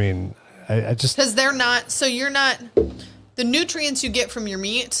don't know. I mean, I just Because they're not, so you're not, the nutrients you get from your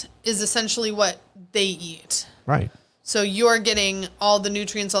meat is essentially what they eat. right. So you're getting all the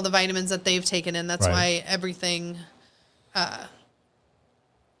nutrients, all the vitamins that they've taken in. That's Right. why everything,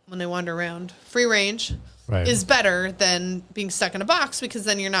 when they wander around, free range Right. is better than being stuck in a box, because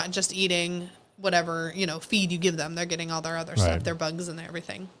then you're not just eating whatever, feed you give them. They're getting all their other stuff, Right. their bugs and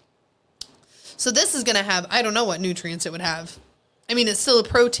everything. So this is going to have, I don't know what nutrients it would have. I mean, it's still a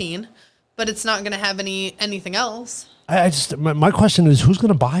protein, but it's not going to have anything else. I just my question is, who's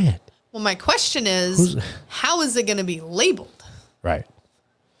going to buy it? Well, my question is, how is it going to be labeled? Right.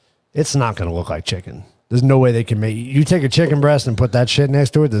 It's not going to look like chicken. There's no way they can make you take a chicken breast and put that shit next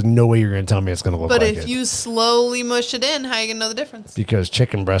to it. There's no way you're going to tell me it's going to look But like if it. you slowly mush it in, how are you going to know the difference? Because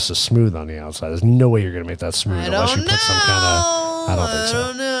chicken breast is smooth on the outside. There's no way you're going to make that smooth I unless don't you know. put some kind of. I don't think so. I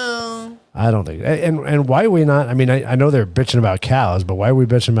don't know. I don't think. And why are we not? I mean, I know they're bitching about cows, but why are we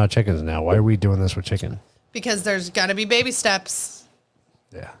bitching about chickens now? Why are we doing this with chicken? Because there's got to be baby steps.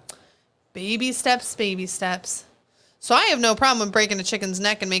 Yeah. Baby steps, baby steps. So I have no problem with breaking a chicken's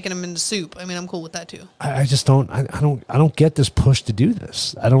neck and making them into soup. I mean, I'm cool with that too. I just don't. I don't get this push to do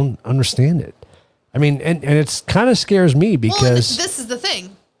this. I don't understand it. I mean, and it's kind of scares me Well, and because this is the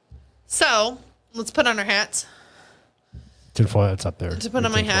thing. So let's put on our hats. tinfoil. It's up there. To put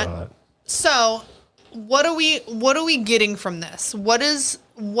on my Tinfoil hat. So what are we getting from this? What is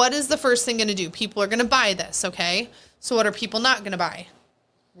the first thing going to do? People are going to buy this, okay? So what are people not going to buy?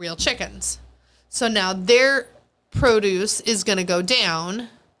 Real chickens. So now their produce is going to go down,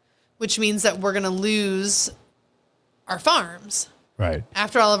 which means that we're going to lose our farms. Right.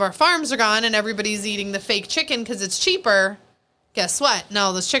 After all of our farms are gone and everybody's eating the fake chicken because it's cheaper, guess what?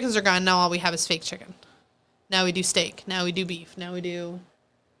 Now those chickens are gone. Now all we have is fake chicken. Now we do steak. Now we do beef. Now we do...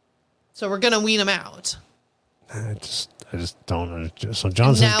 So we're going to wean them out. I just don't understand. So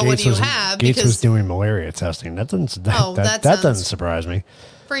Johnson now what Gates do you was have? Gates was Because- doing malaria testing. That doesn't that sounds- doesn't surprise me.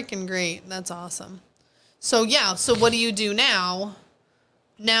 Freaking great. That's awesome. So yeah, so what do you do now?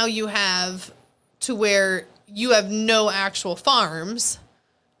 Now you have to where you have no actual farms.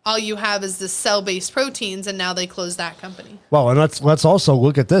 All you have is this cell-based proteins, and now they close that company. Well, and let's also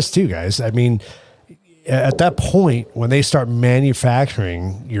look at this too, guys. I mean, at that point when they start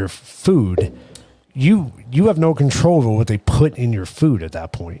manufacturing your food, you have no control over what they put in your food at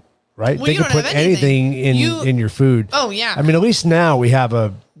that point, right? Well, they you can don't put have anything. anything in your food. Oh, yeah. I mean, at least now we have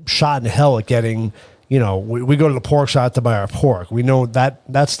a shot in hell at getting. We go to the pork shop to buy our pork. We know that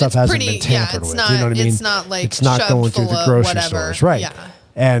stuff It's hasn't pretty- been tampered it's with. not- You know what I mean? it's not, like, it's not shoved going through full the of grocery whatever. stores, right? Yeah.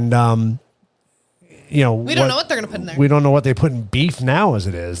 And We don't know what they're going to put in there. We don't know what they put in beef now as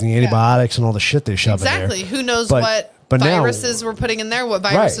it is, the antibiotics and all the shit they shove in there. Exactly. Who knows But what now- viruses we're putting in there, what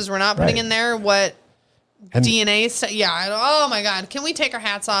viruses we're not putting right. in there, what And- DNA stuff. Yeah. Oh my God. Can we take our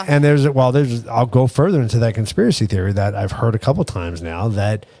hats off? And there's I'll go further into that conspiracy theory that I've heard a couple times now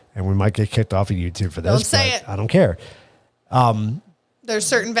and we might get kicked off of YouTube for this. Don't say but it. I don't care. There's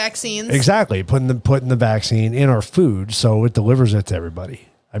certain vaccines. Exactly. Putting the vaccine in our food so it delivers it to everybody.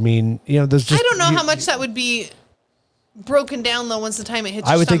 I mean, there's just... I don't know how much that would be broken down, though, once the time it hits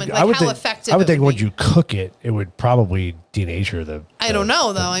your stomach. Effective I would think would when be. you cook it, it would probably denature the... I don't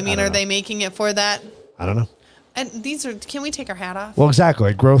know, though. I mean, are they making it for that? I don't know. And can we take our hat off? Well, exactly.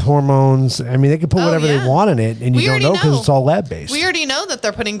 Like growth hormones. I mean, they can put whatever they want in it, and you don't know because it's all lab-based. We already know that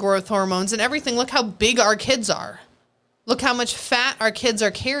they're putting growth hormones and everything. Look how big our kids are. Look how much fat our kids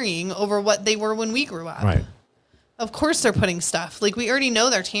are carrying over what they were when we grew up. Right. Of course they're putting stuff. Like, we already know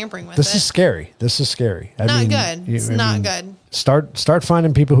they're tampering with it. This is scary. Not good. It's not good. Start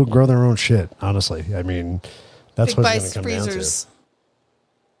finding people who grow their own shit, honestly. I mean, that's what's going to come freezers. Down to.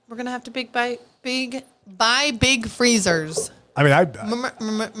 We're going to have to buy big freezers. I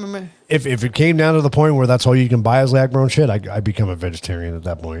mean, if it came down to the point where that's all you can buy is lab-grown shit, I'd become a vegetarian at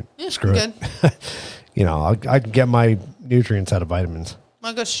that point. Yeah, screw good. it. I can get my nutrients out of vitamins.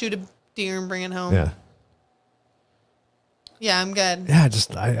 I'll go shoot a deer and bring it home. Yeah. Yeah, I'm good. Yeah,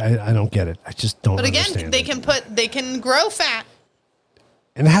 I don't get it. I just don't. But again, understand they can grow fat.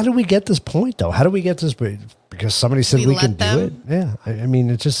 And how do we get this point though? How do we get this? Because somebody said we can do it. Yeah, I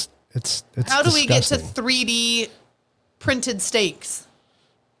mean, it's how do we get to disgusting. 3D printed steaks?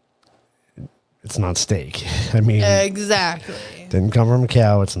 It's not steak. I mean, exactly. Didn't come from a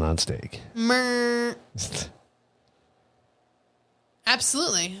cow. It's not steak.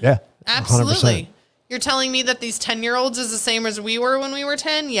 Absolutely. Yeah. Absolutely. 100%. You're telling me that these 10-year-olds is the same as we were when we were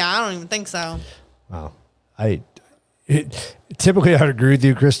 10? Yeah, I don't even think so. Wow. Typically I would agree with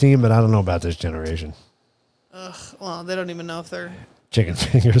you, Christine, but I don't know about this generation. Ugh. Well, they don't even know if they're chicken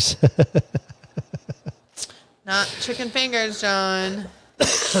fingers. Not chicken fingers, John.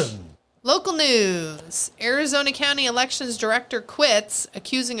 Local news. Arizona County Elections Director quits,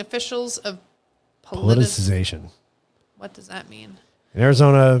 accusing officials of politicization. What does that mean? An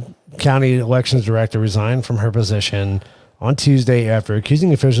Arizona County Elections Director resigned from her position on Tuesday after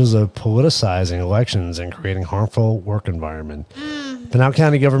accusing officials of politicizing elections and creating harmful work environment. Pinal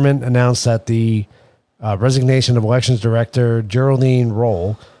County government announced that the resignation of Elections Director Geraldine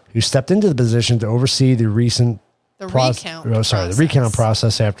Roll, who stepped into the position to oversee the recent recount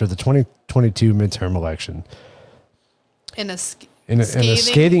process after the 2022 midterm election. In a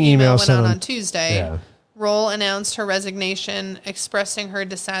scathing email went out on Tuesday. Yeah. Roll announced her resignation, expressing her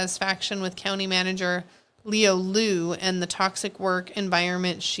dissatisfaction with County Manager Leo Liu and the toxic work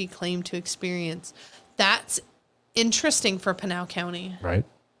environment she claimed to experience. That's interesting for Pinal County. Right.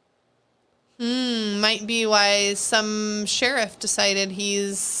 Might be why some sheriff decided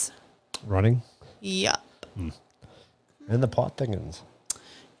he's... running? Yup. And the plot thickens.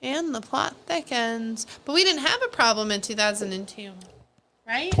 But we didn't have a problem in 2002,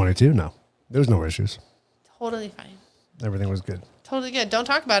 right? 22? No. There was no issues. Totally fine. Everything was good. Totally good. Don't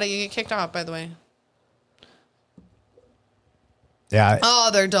talk about it. You get kicked off, by the way. Yeah.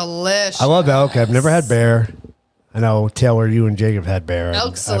 They're delicious. I love elk. I've never had bear. I know, Taylor, you and Jacob had bear.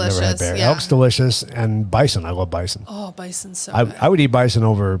 Elk's I've delicious. Never had bear. Yeah. Elk's delicious. And bison. I love bison. Oh, bison's so good. I would eat bison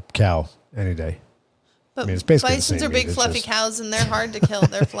over cow any day. But it's basically bisons are big, fluffy cows, and they're hard to kill.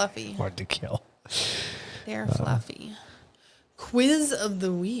 They're fluffy. Hard to kill. They're fluffy. Quiz of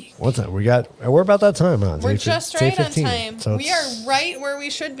the week. What's that? We're about that time, huh? We're just right on time. So we are right where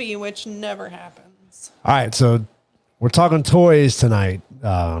we should be, which never happens. All right, so we're talking toys tonight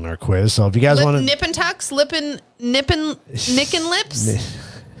on our quiz. So if you guys want to nip and tucks, nick and lips,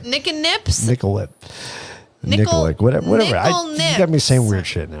 nick and nips, nickel lip, whatever. You got me saying weird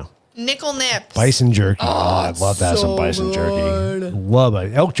shit now. Nickel nips. Bison jerky. I'd love to have some bison jerky. Love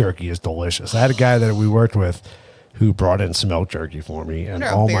it. Elk jerky is delicious. I had a guy that we worked with who brought in some elk jerky for me. And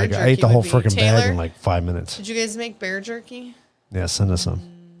oh my God, I ate the whole freaking bag in like 5 minutes. Did you guys make bear jerky? Yeah, send us some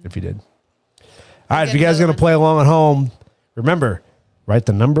if you did. All right, if you guys are going to play along at home, remember, write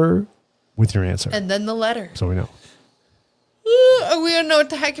the number with your answer. And then the letter. So we know. We don't know what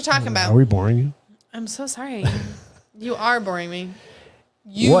the heck you're talking about. Are we boring you? I'm so sorry. You are boring me.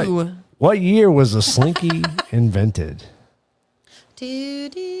 What year was the Slinky invented?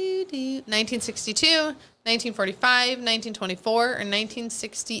 1962, 1945, 1924, or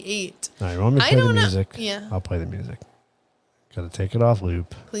 1968. All right, want me to play the music? Yeah. I'll play the music. Got to take it off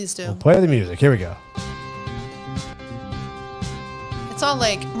loop. Please do. We'll play the music. Here we go. It's all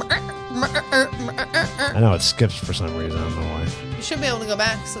like... I know it skips for some reason. I don't know why. You should be able to go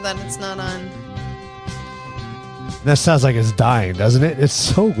back so that it's not on... That sounds like it's dying, doesn't it? It's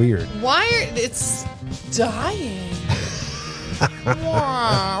so weird. Why? It's dying.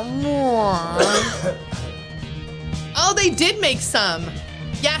 Oh, they did make some.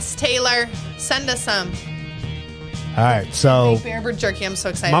 Yes, Taylor. Send us some. All right, so Bear bird jerky. I'm so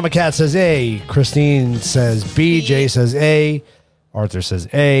excited. Mama Cat says A. Christine says B. Jay says A. Arthur says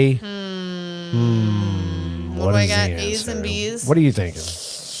A. What do I got? A's and B's. What are you thinking?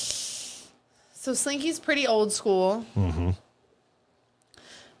 So Slinky's pretty old school. Mm-hmm.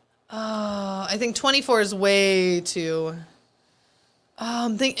 Oh, I think 24 is way too.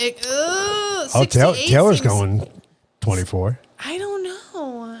 I'm thinking. Taylor's going 24. I don't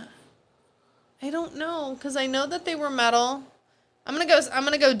know because I know that they were metal. I'm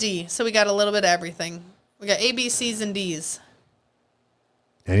gonna go D. So we got a little bit of everything. We got A, B, C's, and D's.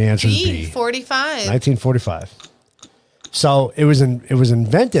 And the answer is B. 45. 1945. So it was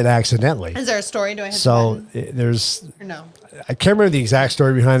invented accidentally. Is there a story? Do I have so there's or no? I can't remember the exact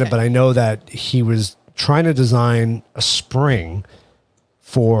story behind it, but I know that he was trying to design a spring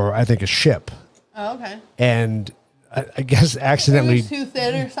for, I think, a ship. Oh, okay. And I guess accidentally It was too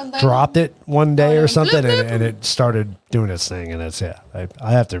thin or something. dropped it one day or something, and it started doing its thing. And that's I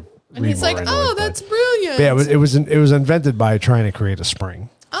have to. And he's like, "Oh, that's brilliant." Yeah, it was invented by trying to create a spring.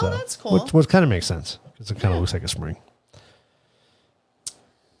 Oh, that's cool. What kind of makes sense because it kind of looks like a spring.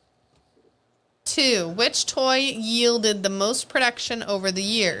 2. Which toy yielded the most production over the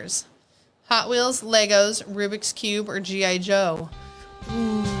years? Hot Wheels, Legos, Rubik's Cube, or G.I. Joe?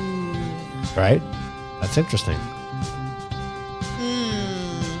 Right? That's interesting.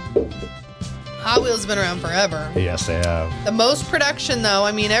 Hot Wheels has been around forever. Yes, they have. The most production, though,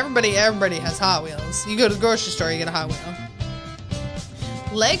 I mean, everybody has Hot Wheels. You go to the grocery store, you get a Hot Wheel.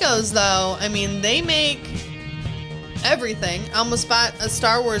 Legos, though, I mean, they make everything. I almost bought a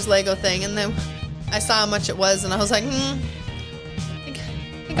Star Wars Lego thing, and then I saw how much it was, and I was like, I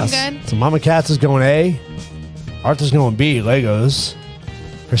think I'm good. So Mama Cats is going A. Arthur's going B, Legos.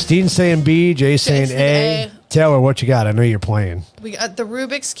 Christine's saying B. Jay's saying A. Taylor, what you got? I know you're playing. We got the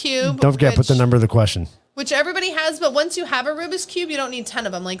Rubik's Cube. Don't forget, put the number of the question. Which everybody has, but once you have a Rubik's Cube, you don't need 10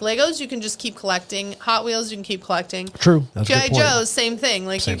 of them. Like Legos, you can just keep collecting. Hot Wheels, you can keep collecting. True. That's a good G.I. point. Joe's, same thing.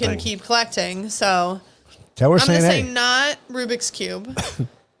 Like Same you can thing. keep collecting. So Taylor's I'm going to say saying A. not Rubik's Cube.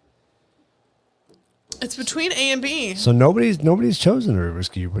 It's between A and B. So nobody's chosen a Rubik's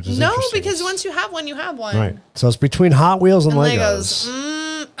Cube, which is interesting. Because once you have one, you have one. Right. So it's between Hot Wheels and Legos.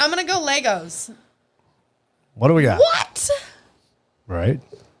 Legos. I'm going to go Legos. What do we got? What? Right.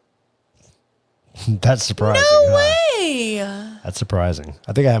 That's surprising. No huh? way. That's surprising.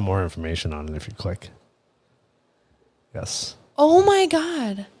 I think I have more information on it if you click. Yes. Oh my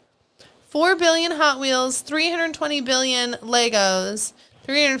God. 4 billion Hot Wheels, 320 billion Legos,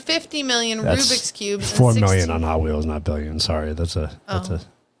 350 million That's Rubik's Cubes. 4 million on Hot Wheels, not billion. Sorry. That's a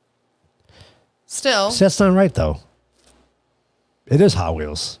Still. See, that's not right though. It is Hot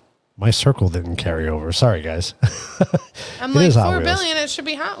Wheels. My circle didn't carry over. Sorry, guys. I'm It like is Hot 4 Wheels. billion. It should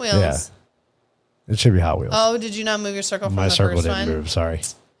be Hot Wheels. Yeah. It should be Hot Wheels. Oh, did you not move your circle from My the circle first didn't one? move. Sorry.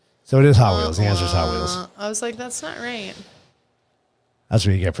 So it is Hot Wheels. The answer is Hot Wheels. I was like, that's not right. That's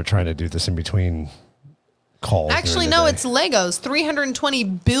what you get for trying to do this in between calls. Actually, during no, the day. it's Legos. 320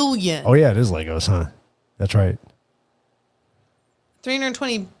 billion. Oh yeah, it is Legos, huh? That's right.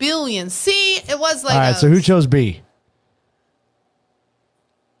 320 billion. See, it was Legos. All right. So who chose B?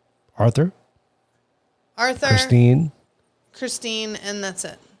 Arthur, Arthur, Christine, and that's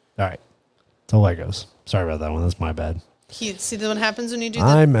it. All right. So Legos. Sorry about that one. That's my bad. Cute. See what happens when you do the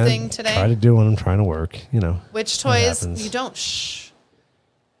I thing today? try to do when I'm trying to work. You know. Which what toys happens. you don't shh.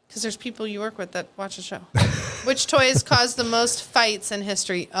 Because there's people you work with that watch the show. Which toys caused the most fights in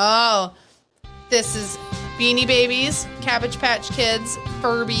history? Oh, this is Beanie Babies, Cabbage Patch Kids,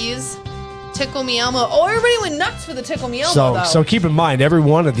 Furbies, Tickle Me Elmo. Oh, everybody went nuts for the Tickle Me Elmo, though. So keep in mind, every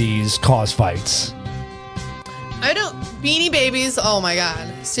one of these cause fights. I don't. Beanie Babies. Oh my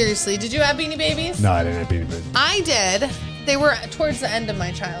God. Seriously, did you have Beanie Babies? No, I didn't have Beanie Babies. I did. They were towards the end of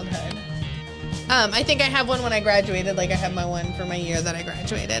my childhood. I think I have one when I graduated. Like I have my one for my year that I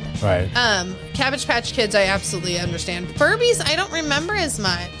graduated. Right. Cabbage Patch Kids, I absolutely understand. Furbies, I don't remember as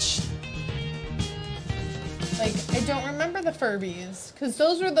much. Like, I don't remember the Furbies. Because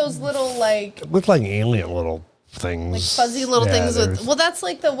those were those little, like... It looked like alien little things. Like fuzzy little things with... there's- Well, that's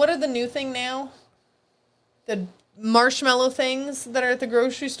like the... What are the new thing now? The marshmallow things that are at the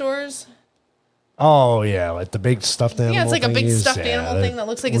grocery stores? Oh, yeah. Like the big stuffed animal. Yeah, it's like a big thingies. stuffed Yeah, animal that thing that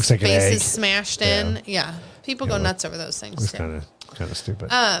looks like looks his like an face egg. is smashed in. Yeah. People go nuts over those things, It's too. kind of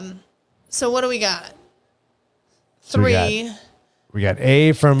stupid. So what do we got? So we got- 3. We got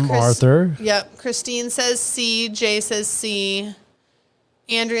A from Arthur. Yep. Christine says C. Jay says C.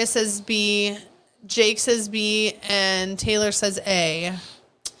 Andrea says B. Jake says B. And Taylor says A.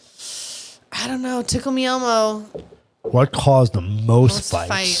 I don't know. Tickle Me Elmo. What caused the most Most fights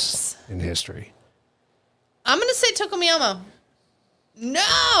fights. in history? I'm going to say Tokomiamo.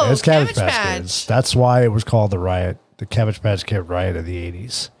 No, It's Cabbage Cabbage Patch. Kids. That's why it was called the riot, the Cabbage Patch Kid riot of the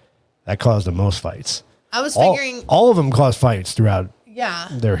 80s. That caused the most fights. I was figuring, All of them caused fights throughout yeah.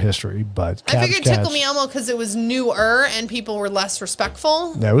 their history, but I Cabbage figured Patch, Tokomiamo because it was newer and people were less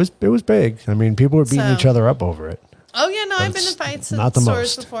respectful. yeah, it was big. I mean, people were beating So- each other up over it. Oh, yeah, no, I've been in it's fights not at the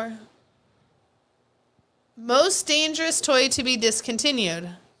stores most. before. Most dangerous toy to be discontinued.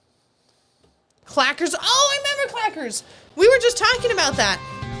 Clackers. Oh, I remember Clackers. We were just talking about that.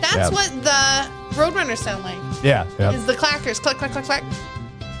 That's Yeah. what the Roadrunners sound like. Yeah, yeah. Is the Clackers. Clack, clack, clack, clack.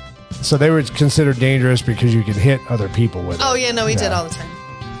 So they were considered dangerous because you could hit other people with it. Oh, yeah, no, we did all the time.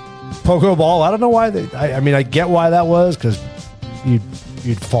 Pokeball. I don't know why. I mean, I get why that was because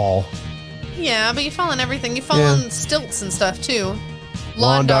you'd fall. Yeah, but you fall on everything. You fall Yeah. on stilts and stuff, too.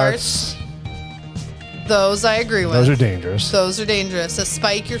 Lawn darts. Those I agree with. Those are dangerous. Those are dangerous. A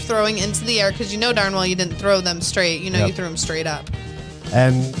spike you're throwing into the air because you know darn well you didn't throw them straight. You know Yep. you threw them straight up.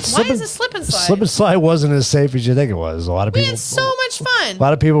 And Why is it slip and slide? Slip and slide wasn't as safe as you think it was. A lot of We people. had so much a fun.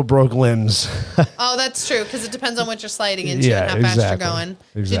 lot of people broke limbs. Oh, that's true because it depends on what you're sliding into Yeah, and how fast you're exactly. going. Did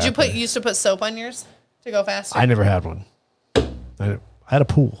you Exactly. used to put soap on yours to go faster? I never had one. I had a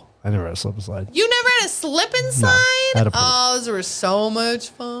pool. I never had a slip and slide. You never had a slip and slide? I had a pool. Oh, those were so much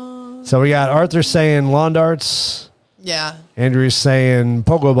fun. So we got Arthur saying lawn darts. Yeah. Andrew's saying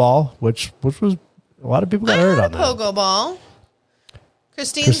Pokeball, which was a lot of people got I hurt had on a that. pogo ball.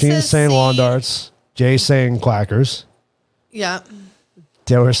 Christine's says saying C. lawn darts. Jay saying clackers. Yeah.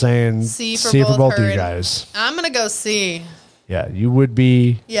 Taylor saying C for C for both both her you and- guys. I'm going to go C. Yeah, you would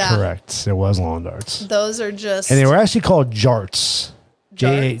be Yeah. correct. It was lawn darts. Those are just. And they were actually called jarts.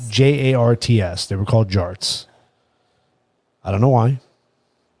 Jarts? Jarts. They were called jarts. I don't know why.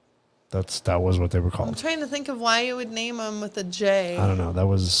 That was what they were I'm called. trying to think of why you would name them with a J. I don't know. That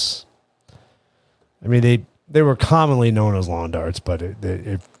was. I mean, they were commonly known as lawn darts, but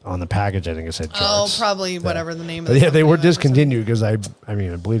it on the package I think it said Oh, jarts. probably whatever the name of But the yeah, they company were was or something. discontinued because I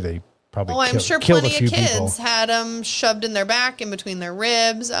believe they probably Oh, I'm sure killed a plenty few of kids people. had them shoved in their back, in between their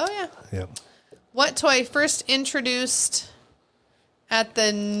ribs. Oh, yeah. Yeah. What toy first introduced at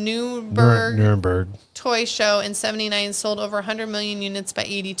the Nuremberg Nuremberg. Toy Show in 79 sold over 100 million units by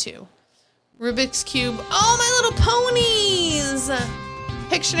 82? Rubik's Cube. Oh, My Little Ponies.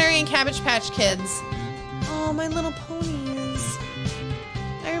 Pictionary and Cabbage Patch Kids. Oh, My Little Ponies.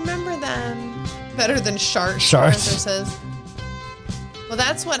 I remember them. Better than Sharks. Sharks. Arthur says. Well,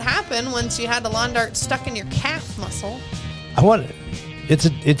 that's what happened once you had the lawn dart stuck in your calf muscle.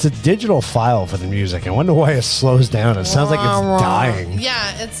 It's a digital file for the music. I wonder why it slows down. It sounds like it's dying.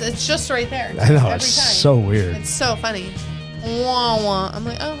 Yeah, it's just right there. I know, Every it's time. so weird. It's so funny. Wah, wah. I'm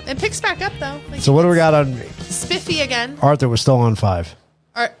like, oh, it picks back up though. Like, So what do we got on Spiffy again. Arthur was still on 5.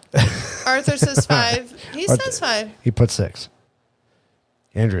 Arthur says 5. He says 5. He put 6.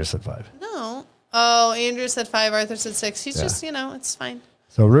 Andrea said 5. No. Oh, Andrew said 5. Arthur said 6. He's Yeah. just, it's fine.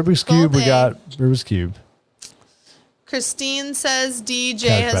 So Rubik's Cube, we A. got Rubik's Cube. Christine says D. Jay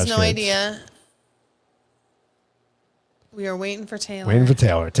Cabbage has Patch no Kids. idea. We are waiting for Taylor. Waiting for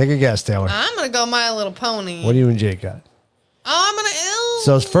Taylor. Take a guess, Taylor. I'm going to go My Little Pony. What do you and Jake got? Oh, I'm going to...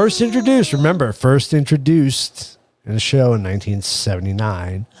 So it's first introduced, remember, first introduced in the show in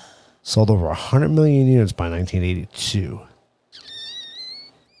 1979. Sold over 100 million units by 1982.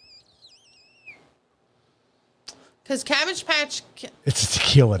 Because Cabbage Patch... It's a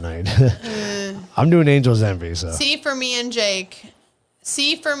tequila night. I'm doing Angel's Envy, so. C for me and Jake.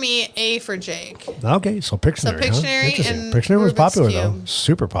 C for me, A for Jake. Okay, so Pictionary. So Pictionary Interesting. and Pictionary was Rubik's popular, though. Cube.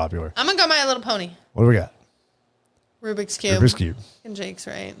 Super popular. I'm going to go My Little Pony. What do we got? Rubik's Cube. Rubik's Cube. And Jake's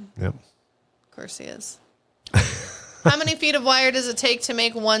right. Yep. Of course he is. How many feet of wire does it take to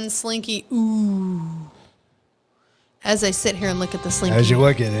make one slinky? Ooh. As I sit here and look at the slinky. As you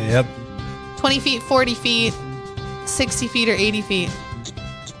look at it, yep. 20 feet, 40 feet, 60 feet, or 80 feet?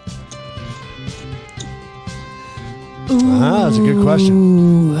 That's a good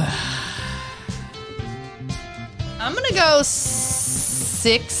question. I'm going to go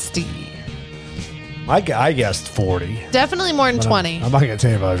 60. I guessed 40. Definitely more than But 20. I'm not going to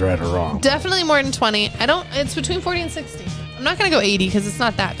tell you if I was right or wrong. Definitely more than 20. It's between 40 and 60. I'm not going to go 80 because it's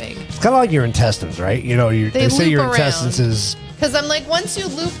not that big. It's kind of like your intestines, right? You know, they say loop your around. intestines is. Because I'm like, once you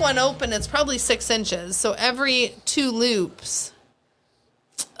loop one open, it's probably 6 inches. So every 2 loops.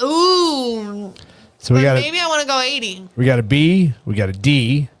 Ooh. So we But got maybe I want to go 80. we got a B, we got a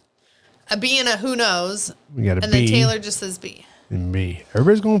D, A B and a who knows. we got a And B, then Taylor just says B. and B.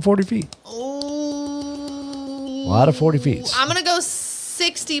 Everybody's going 40 feet. Ooh. A lot of 40 feet. I'm going to go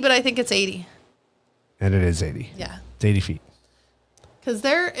 60, but I think it's 80. And it is 80. Yeah. It's 80 feet. Because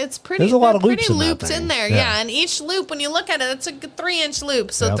it's pretty. There's a lot of they're loops pretty in that looped thing. in there, Yeah. yeah. And each loop, when you look at it, it's a 3-inch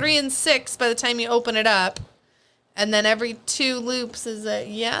loop. So Yep. 3 and 6 by the time you open it up, and then every 2 loops is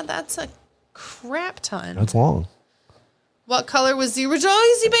that's a crap ton. That's long. What color was the original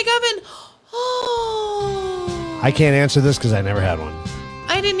Easy Bake Oven? Oh, I can't answer this because I never had one.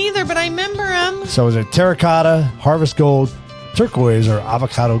 I didn't either, but I remember them. So is it terracotta, harvest gold, turquoise, or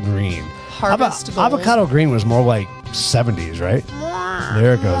avocado green? Harvest gold. Avocado green was more like 70s, right?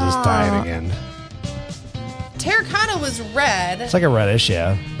 There it goes. It's dying again. Terracotta was red. It's like a reddish,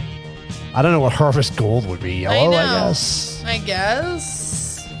 yeah. I don't know what harvest gold would be. Yellow, I know. guess. I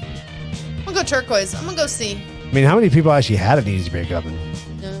guess. I'm gonna go turquoise. I'm gonna go C. I mean, how many people actually had an Easy Bake Oven?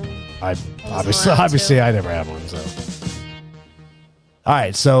 No. I allowed obviously to. I never had one. So, all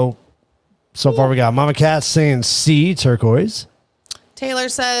right. So far we got Mama Cat saying C, turquoise. Taylor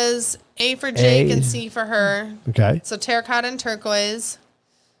says A for Jake A. and C for her. Okay. So terracotta and turquoise.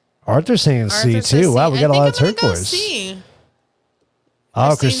 Arthur's saying C Arthur says too. Wow, C. we got a lot of I think I'm gonna go turquoise. C. Oh,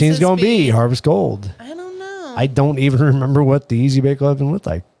 Christine Christine's says going B. B, harvest gold. I don't know. I don't even remember what the Easy Bake Oven looked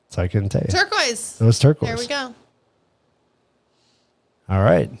like, so I couldn't tell you. Turquoise. It was turquoise. There we go. All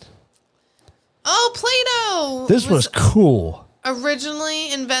right. Oh, Play-Doh. This was cool.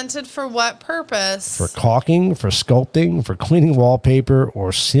 originally invented for what purpose? For caulking, for sculpting, for cleaning wallpaper,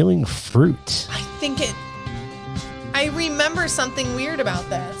 or sealing fruit. I remember something weird about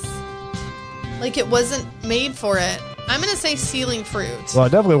this. Like it wasn't made for it. I'm going to say sealing fruit. Well, it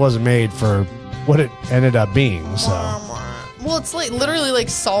definitely wasn't made for what it ended up being, so. Well, it's like literally like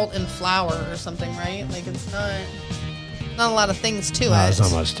salt and flour or something, right? Like it's not a lot of things to it. There's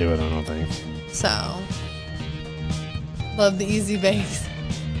not much to it, I don't think. So, love the easy bakes.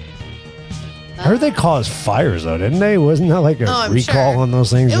 I heard they caused fires, though, didn't they? Wasn't that like a I'm recall sure. on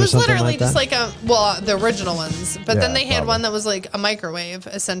those things It or was something literally like that? just like the original ones, but Yeah, then they had probably. one that was like a microwave,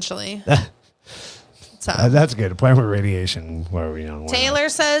 essentially. So That's good. Playing with radiation. Where we young. Taylor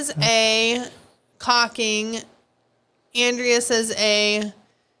says A, caulking. Andrea says A.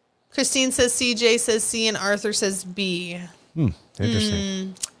 Christine says C. Jay says C, and Arthur says B.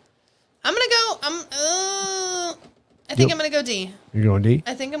 Interesting. I'm gonna go. I think I'm gonna go D. You're going D?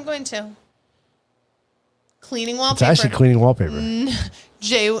 I think I'm going to. Cleaning It's wallpaper. actually cleaning wallpaper.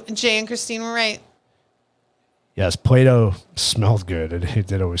 Jay and Christine were right. Yes, Play-Doh smelled good. It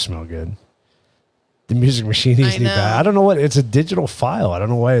did always smell good. The music machine needs to be know. bad. I don't know what. It's a digital file. I don't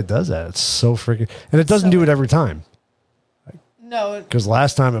know why it does that. It's so freaking. And it doesn't do it every time. No, Because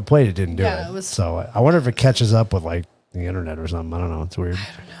last time it played, it didn't do Yeah, it. it was- So I wonder if it catches up with like the internet or something. I don't know. It's weird.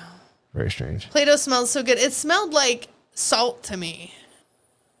 I don't know. Very strange. Play-Doh smells so good. It smelled like salt to me.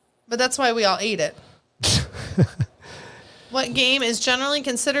 But that's why we all ate it. What game is generally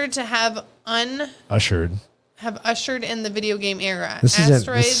considered to have Ushered. ushered in the video game era? This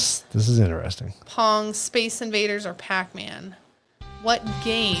Asteroids, this is interesting. Pong, Space Invaders, or Pac-Man? What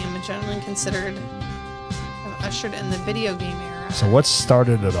game generally considered to have ushered in the video game era? So what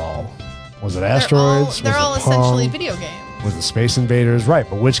started it all? Was it Asteroids? They're all was it essentially Pong? video games. Was it Space Invaders? Right,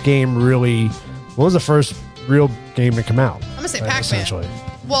 but which game really? What was the first real game to come out? I'm gonna say Pac-Man. Essentially,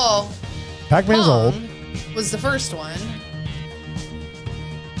 Well, Pac-Man's old. Pong was the first one.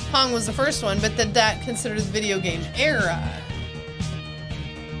 Pong was the first one, but then that considered the video game era.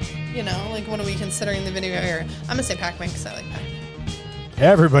 You know, like what are we considering the video era? I'm gonna say Pac-Man because I like Pac-Man.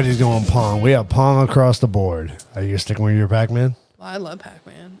 Everybody's going Pong. We have Pong across the board. Are you sticking with your Pac-Man? Well, I love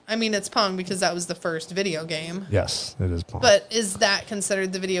Pac-Man. I mean, it's Pong because that was the first video game. Yes, it is Pong. But is that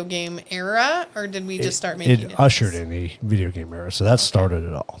considered the video game era, or did we just start making it? It ushered in the video game era, so that started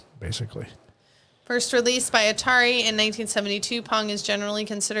it all, basically. First released by Atari in 1972, Pong is generally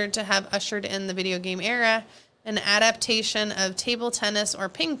considered to have ushered in the video game era. An adaptation of table tennis or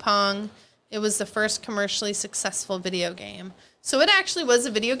ping pong, it was the first commercially successful video game. So it actually was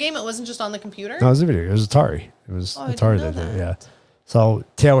a video game. It wasn't just on the computer. No, it was a video. It was Atari. It was I Atari didn't that know did it, yeah. that. So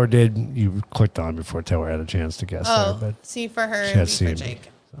Taylor did. You clicked on before Taylor had a chance to guess Oh, there, but C for her she and had B C for and B, Jake.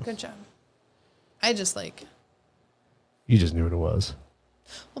 so. Good job. I just like. you just knew what it was.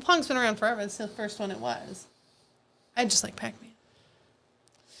 Well, Pong's been around forever. It's the first one it was. I just like Pac-Man.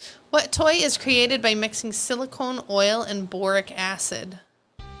 What toy is created by mixing silicone oil and boric acid?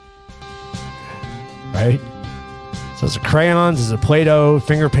 Right? So is it crayons, is it Play-Doh,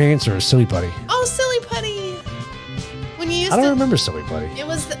 finger paints, or a silly putty? Oh, silly putty! When you used I don't to, remember silly putty. it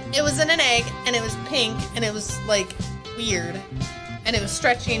was in an egg and it was pink and it was like weird and it was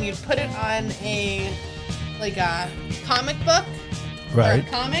stretchy and you'd put it on a comic book or a Right.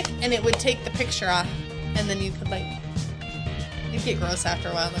 comic and it would take the picture off and then you could you'd get gross after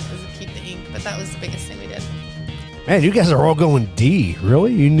a while because it'd keep the ink, but that was the biggest thing we did. Man, you guys are all going D.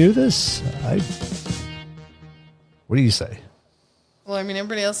 Really? You knew this? What do you say? Well, I mean,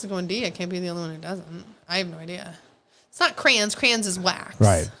 everybody else is going D. I can't be the only one who doesn't. I have no idea. It's not crayons. Crayons is wax.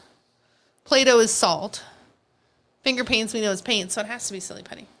 Right. Play-Doh is salt. Finger paints we know is paint, so it has to be Silly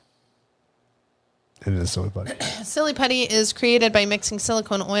Putty. And it is Silly Putty. Silly Putty is created by mixing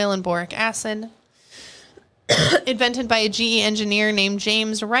silicone oil and boric acid. Invented by a GE engineer named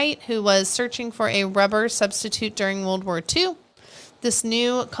James Wright, who was searching for a rubber substitute during World War II. This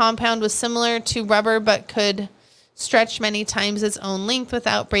new compound was similar to rubber, but could stretch many times its own length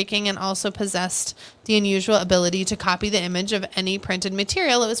without breaking, and also possessed the unusual ability to copy the image of any printed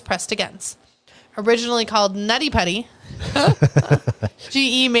material it was pressed against. Originally called Nutty Putty,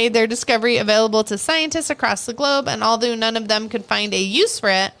 GE made their discovery available to scientists across the globe, and although none of them could find a use for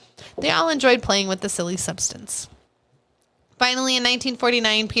it, they all enjoyed playing with the silly substance. Finally, in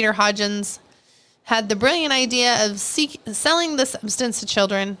 1949, Peter Hodgins had the brilliant idea of selling the substance to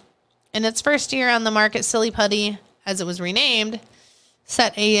children. In its first year on the market, Silly Putty, as it was renamed,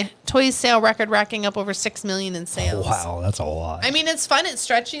 set a toy sale record, racking up over 6 million in sales. Oh, wow, that's a lot. I mean, it's fun. It's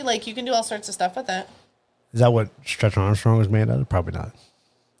stretchy. Like, you can do all sorts of stuff with it. Is that what Stretch Armstrong was made out of? Probably not.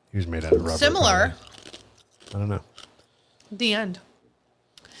 He was made out of rubber. Similar. Probably. I don't know. The end.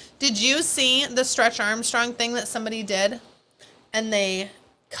 Did you see the Stretch Armstrong thing that somebody did? And they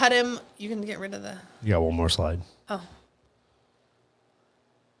cut him. You can get rid of the... You got one more slide.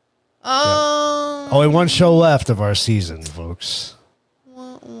 Oh. Only one show left of our season, folks.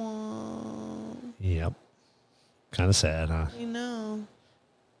 Wah, wah. Yep. Kind of sad, huh? I know.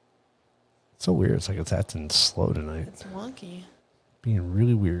 It's so weird. It's like it's acting slow tonight. It's wonky. Being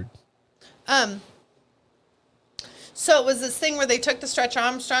really weird. So it was this thing where they took the Stretch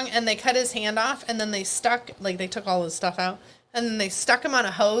Armstrong and they cut his hand off, and then they they took all his stuff out, and then they stuck him on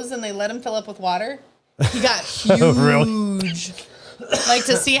a hose and they let him fill up with water. He got huge. Really? Like,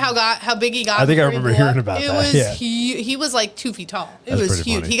 to see how big he got. I think I remember hearing about that. It was Yeah. he was like 2 feet tall. It That's was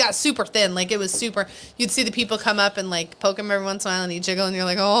pretty huge. funny. He got super thin. Like, it was super. You'd see the people come up and like poke him every once in a while, and he'd jiggle, and you're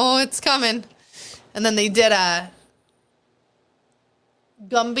like, oh, it's coming. And then they did a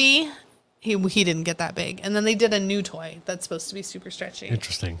Gumby. He didn't get that big. And then they did a new toy that's supposed to be super stretchy.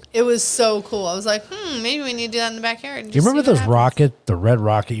 Interesting. It was so cool. I was like, maybe we need to do that in the backyard. Do you remember those the red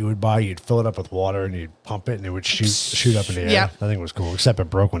rocket you would buy? You'd fill it up with water and you'd pump it and it would shoot up in the air. Yeah. That thing was cool, except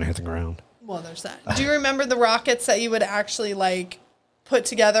it broke when it hit the ground. Well, there's that. Do you remember the rockets that you would actually like put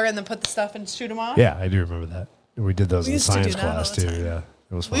together and then put the stuff and shoot them off? Yeah, I do remember that. We did those in used to do science that all class the too. time. Yeah,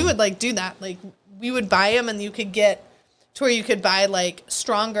 it was fun. We would like do that. Like, we would buy them, and you could get to where you could buy like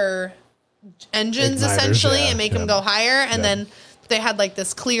stronger engines Igniters, essentially, yeah, and make yeah. them go higher. And Yeah. then they had like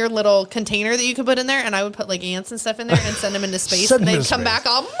this clear little container that you could put in there, and I would put like ants and stuff in there and send them into space, Send and them they'd into come space. back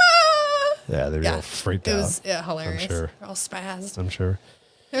all. Yeah, they were all freaked It out. was hilarious. I'm sure. They're all spazzed. I'm sure.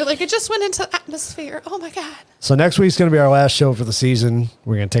 They're like, it just went into the atmosphere. Oh my god. So next week's going to be our last show for the season.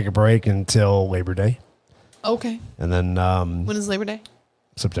 We're going to take a break until Labor Day, Okay. and then When is Labor Day?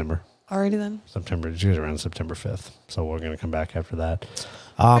 September. Already then. It's usually around September 5th. So we're going to come back after that.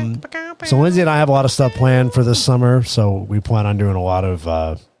 So Lindsay and I have a lot of stuff planned for this summer. So we plan on doing a lot of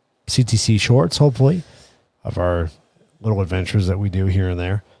CTC shorts, hopefully, of our little adventures that we do here and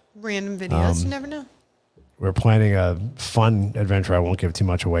there. Random videos. You never know. We're planning a fun adventure I won't give too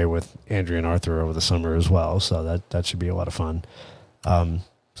much away with Andrea and Arthur over the summer as well. So that should be a lot of fun.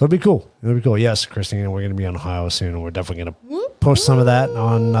 So it'll be cool. It'll be cool. Yes, Christine, we're going to be on Ohio soon, and we're definitely going to post some of that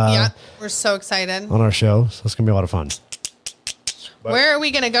on Yeah, we're so excited. on our show. So it's going to be a lot of fun. Where are we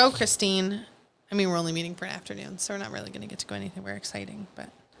going to go, Christine? I mean, we're only meeting for an afternoon, so we're not really going to get to go anywhere exciting, but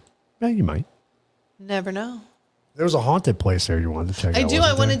Yeah, you might. never know. There was a haunted place there you wanted to check out. I do. I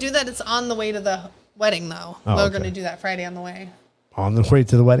wasn't want to there? do that. It's on the way to the wedding, though. Oh, we're okay. going to do that Friday on the way. On the way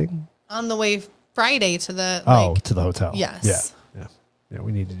to the wedding? On the way Friday to the To the hotel. Yes. Yeah,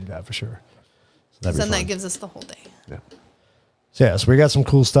 we need to do that for sure. So that'd be then that fun. gives us the whole day. Yeah. So we got some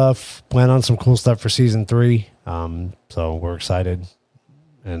cool stuff. Plan on some cool stuff for season 3. So we're excited,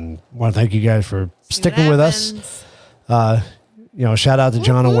 and want to thank you guys for sticking with us. Shout out to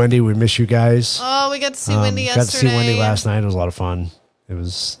John and Wendy. We miss you guys. Oh, we got to see Wendy yesterday. Got to see Wendy last night. It was a lot of fun. It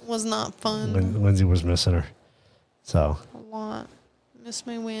was not fun. Lindsay was missing her. So A lot. Miss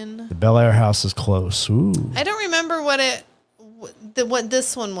my win. the Bel Air house is close. Ooh. I don't remember what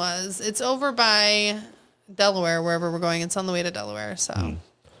this one was. It's over by Delaware, wherever we're going. It's on the way to Delaware. So,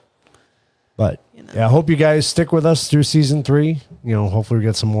 But yeah, I hope you guys stick with us through season 3. Hopefully we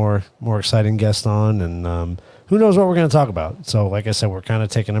get some more exciting guests on, and who knows what we're going to talk about. So, like I said, we're kind of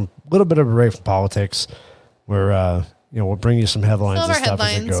taking a little bit of a break from politics. We're we'll bring you some headlines Some and of our stuff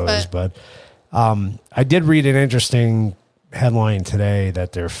as it headlines, goes. But I did read an interesting headline today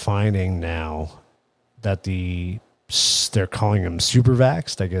that they're finding now that they're calling them super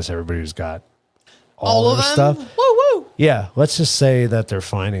vaxxed. I guess everybody who's got all of their them. stuff. Woo woo. Yeah, let's just say that they're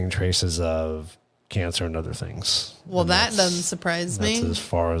finding traces of cancer and other things. Well, And that doesn't surprise that's me. as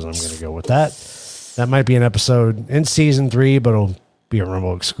far as I'm going to go with that. That might be an episode in season 3, but it'll be a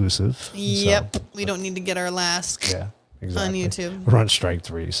Rumble exclusive. Yep. So, We don't need to get our last. yeah, exactly. YouTube. We're on strike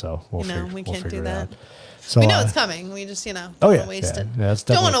 3, so we'll You know, figure, we we'll can't figure do it that. out. So We know it's coming. We just, don't want to waste it. Yeah, it's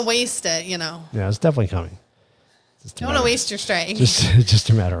Don't definitely, want to waste it, yeah, it's definitely coming. Don't want to waste your strike. Just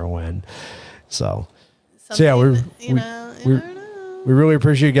a matter of when. So yeah, Something, you never know. we really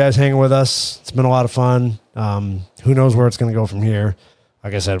appreciate you guys hanging with us. It's been a lot of fun. Who knows where it's going to go from here?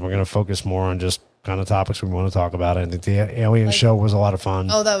 Like I said, we're going to focus more on just kind of topics we want to talk about. I think the alien show was a lot of fun.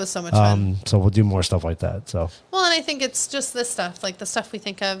 Oh, that was so much fun. So we'll do more stuff like that. So Well, and I think it's just this stuff, like the stuff we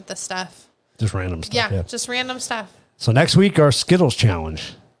think of, the stuff. just random stuff. Yeah, Yeah. just random stuff. So next week, our Skittles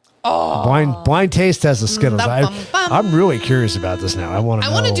challenge. Oh, blind taste test of Skittles. I'm really curious about this now. I want to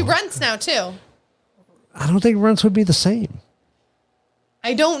know. I want to do Runts now too. I don't think Runts would be the same.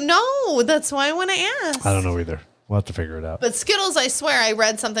 I don't know. That's why I want to ask. I don't know either. We'll have to figure it out. But Skittles, I swear, I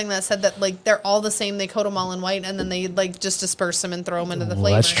read something that said that like they're all the same. They coat them all in white, and then they like just disperse them and throw them into the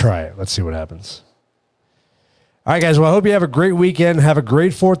flavor. Let's try it. Let's see what happens. All right, guys. Well, I hope you have a great weekend. Have a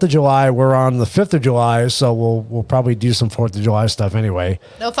great 4th of July. We're on the 5th of July, so we'll probably do some 4th of July stuff anyway.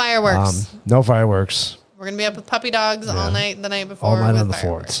 No fireworks. No fireworks. We're gonna be up with puppy dogs all night the night before. All night with on the 4th.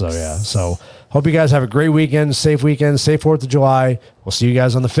 fireworks. So, yeah. So, hope you guys have a great weekend, safe 4th of July. We'll see you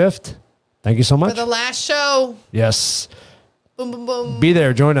guys on the 5th. Thank you so much. For the last show. Yes. Boom, boom, boom. Be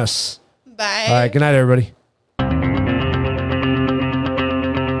there. Join us. Bye. All right. Good night, everybody.